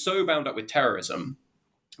 has been so bound up with terrorism,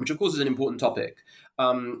 which of course is an important topic.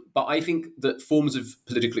 But I think that forms of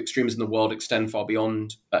political extremism in the world extend far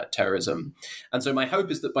beyond terrorism. And so my hope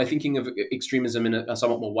is that by thinking of extremism in a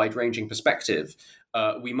somewhat more wide-ranging perspective,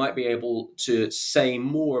 we might be able to say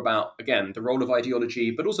more about, again, the role of ideology,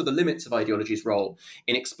 but also the limits of ideology's role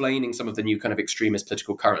in explaining some of the new kind of extremist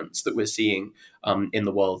political currents that we're seeing in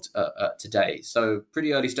the world today. So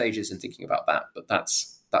pretty early stages in thinking about that, but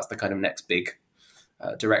that's the kind of next big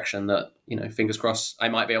direction that, fingers crossed, I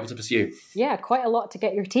might be able to pursue. Yeah, quite a lot to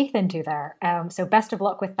get your teeth into there. So best of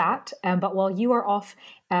luck with that. But while you are off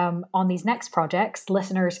on these next projects,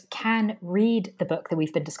 listeners can read the book that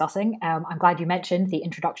we've been discussing. I'm glad you mentioned the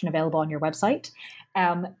introduction available on your website.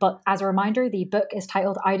 But as a reminder, the book is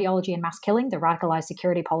titled Ideology and Mass Killing, the Radicalized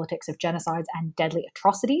Security Politics of Genocides and Deadly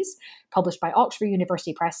Atrocities, published by Oxford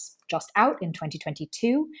University Press, just out in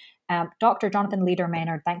 2022. Dr. Jonathan Leader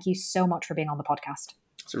Maynard, thank you so much for being on the podcast.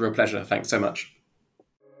 It's a real pleasure. Thanks so much.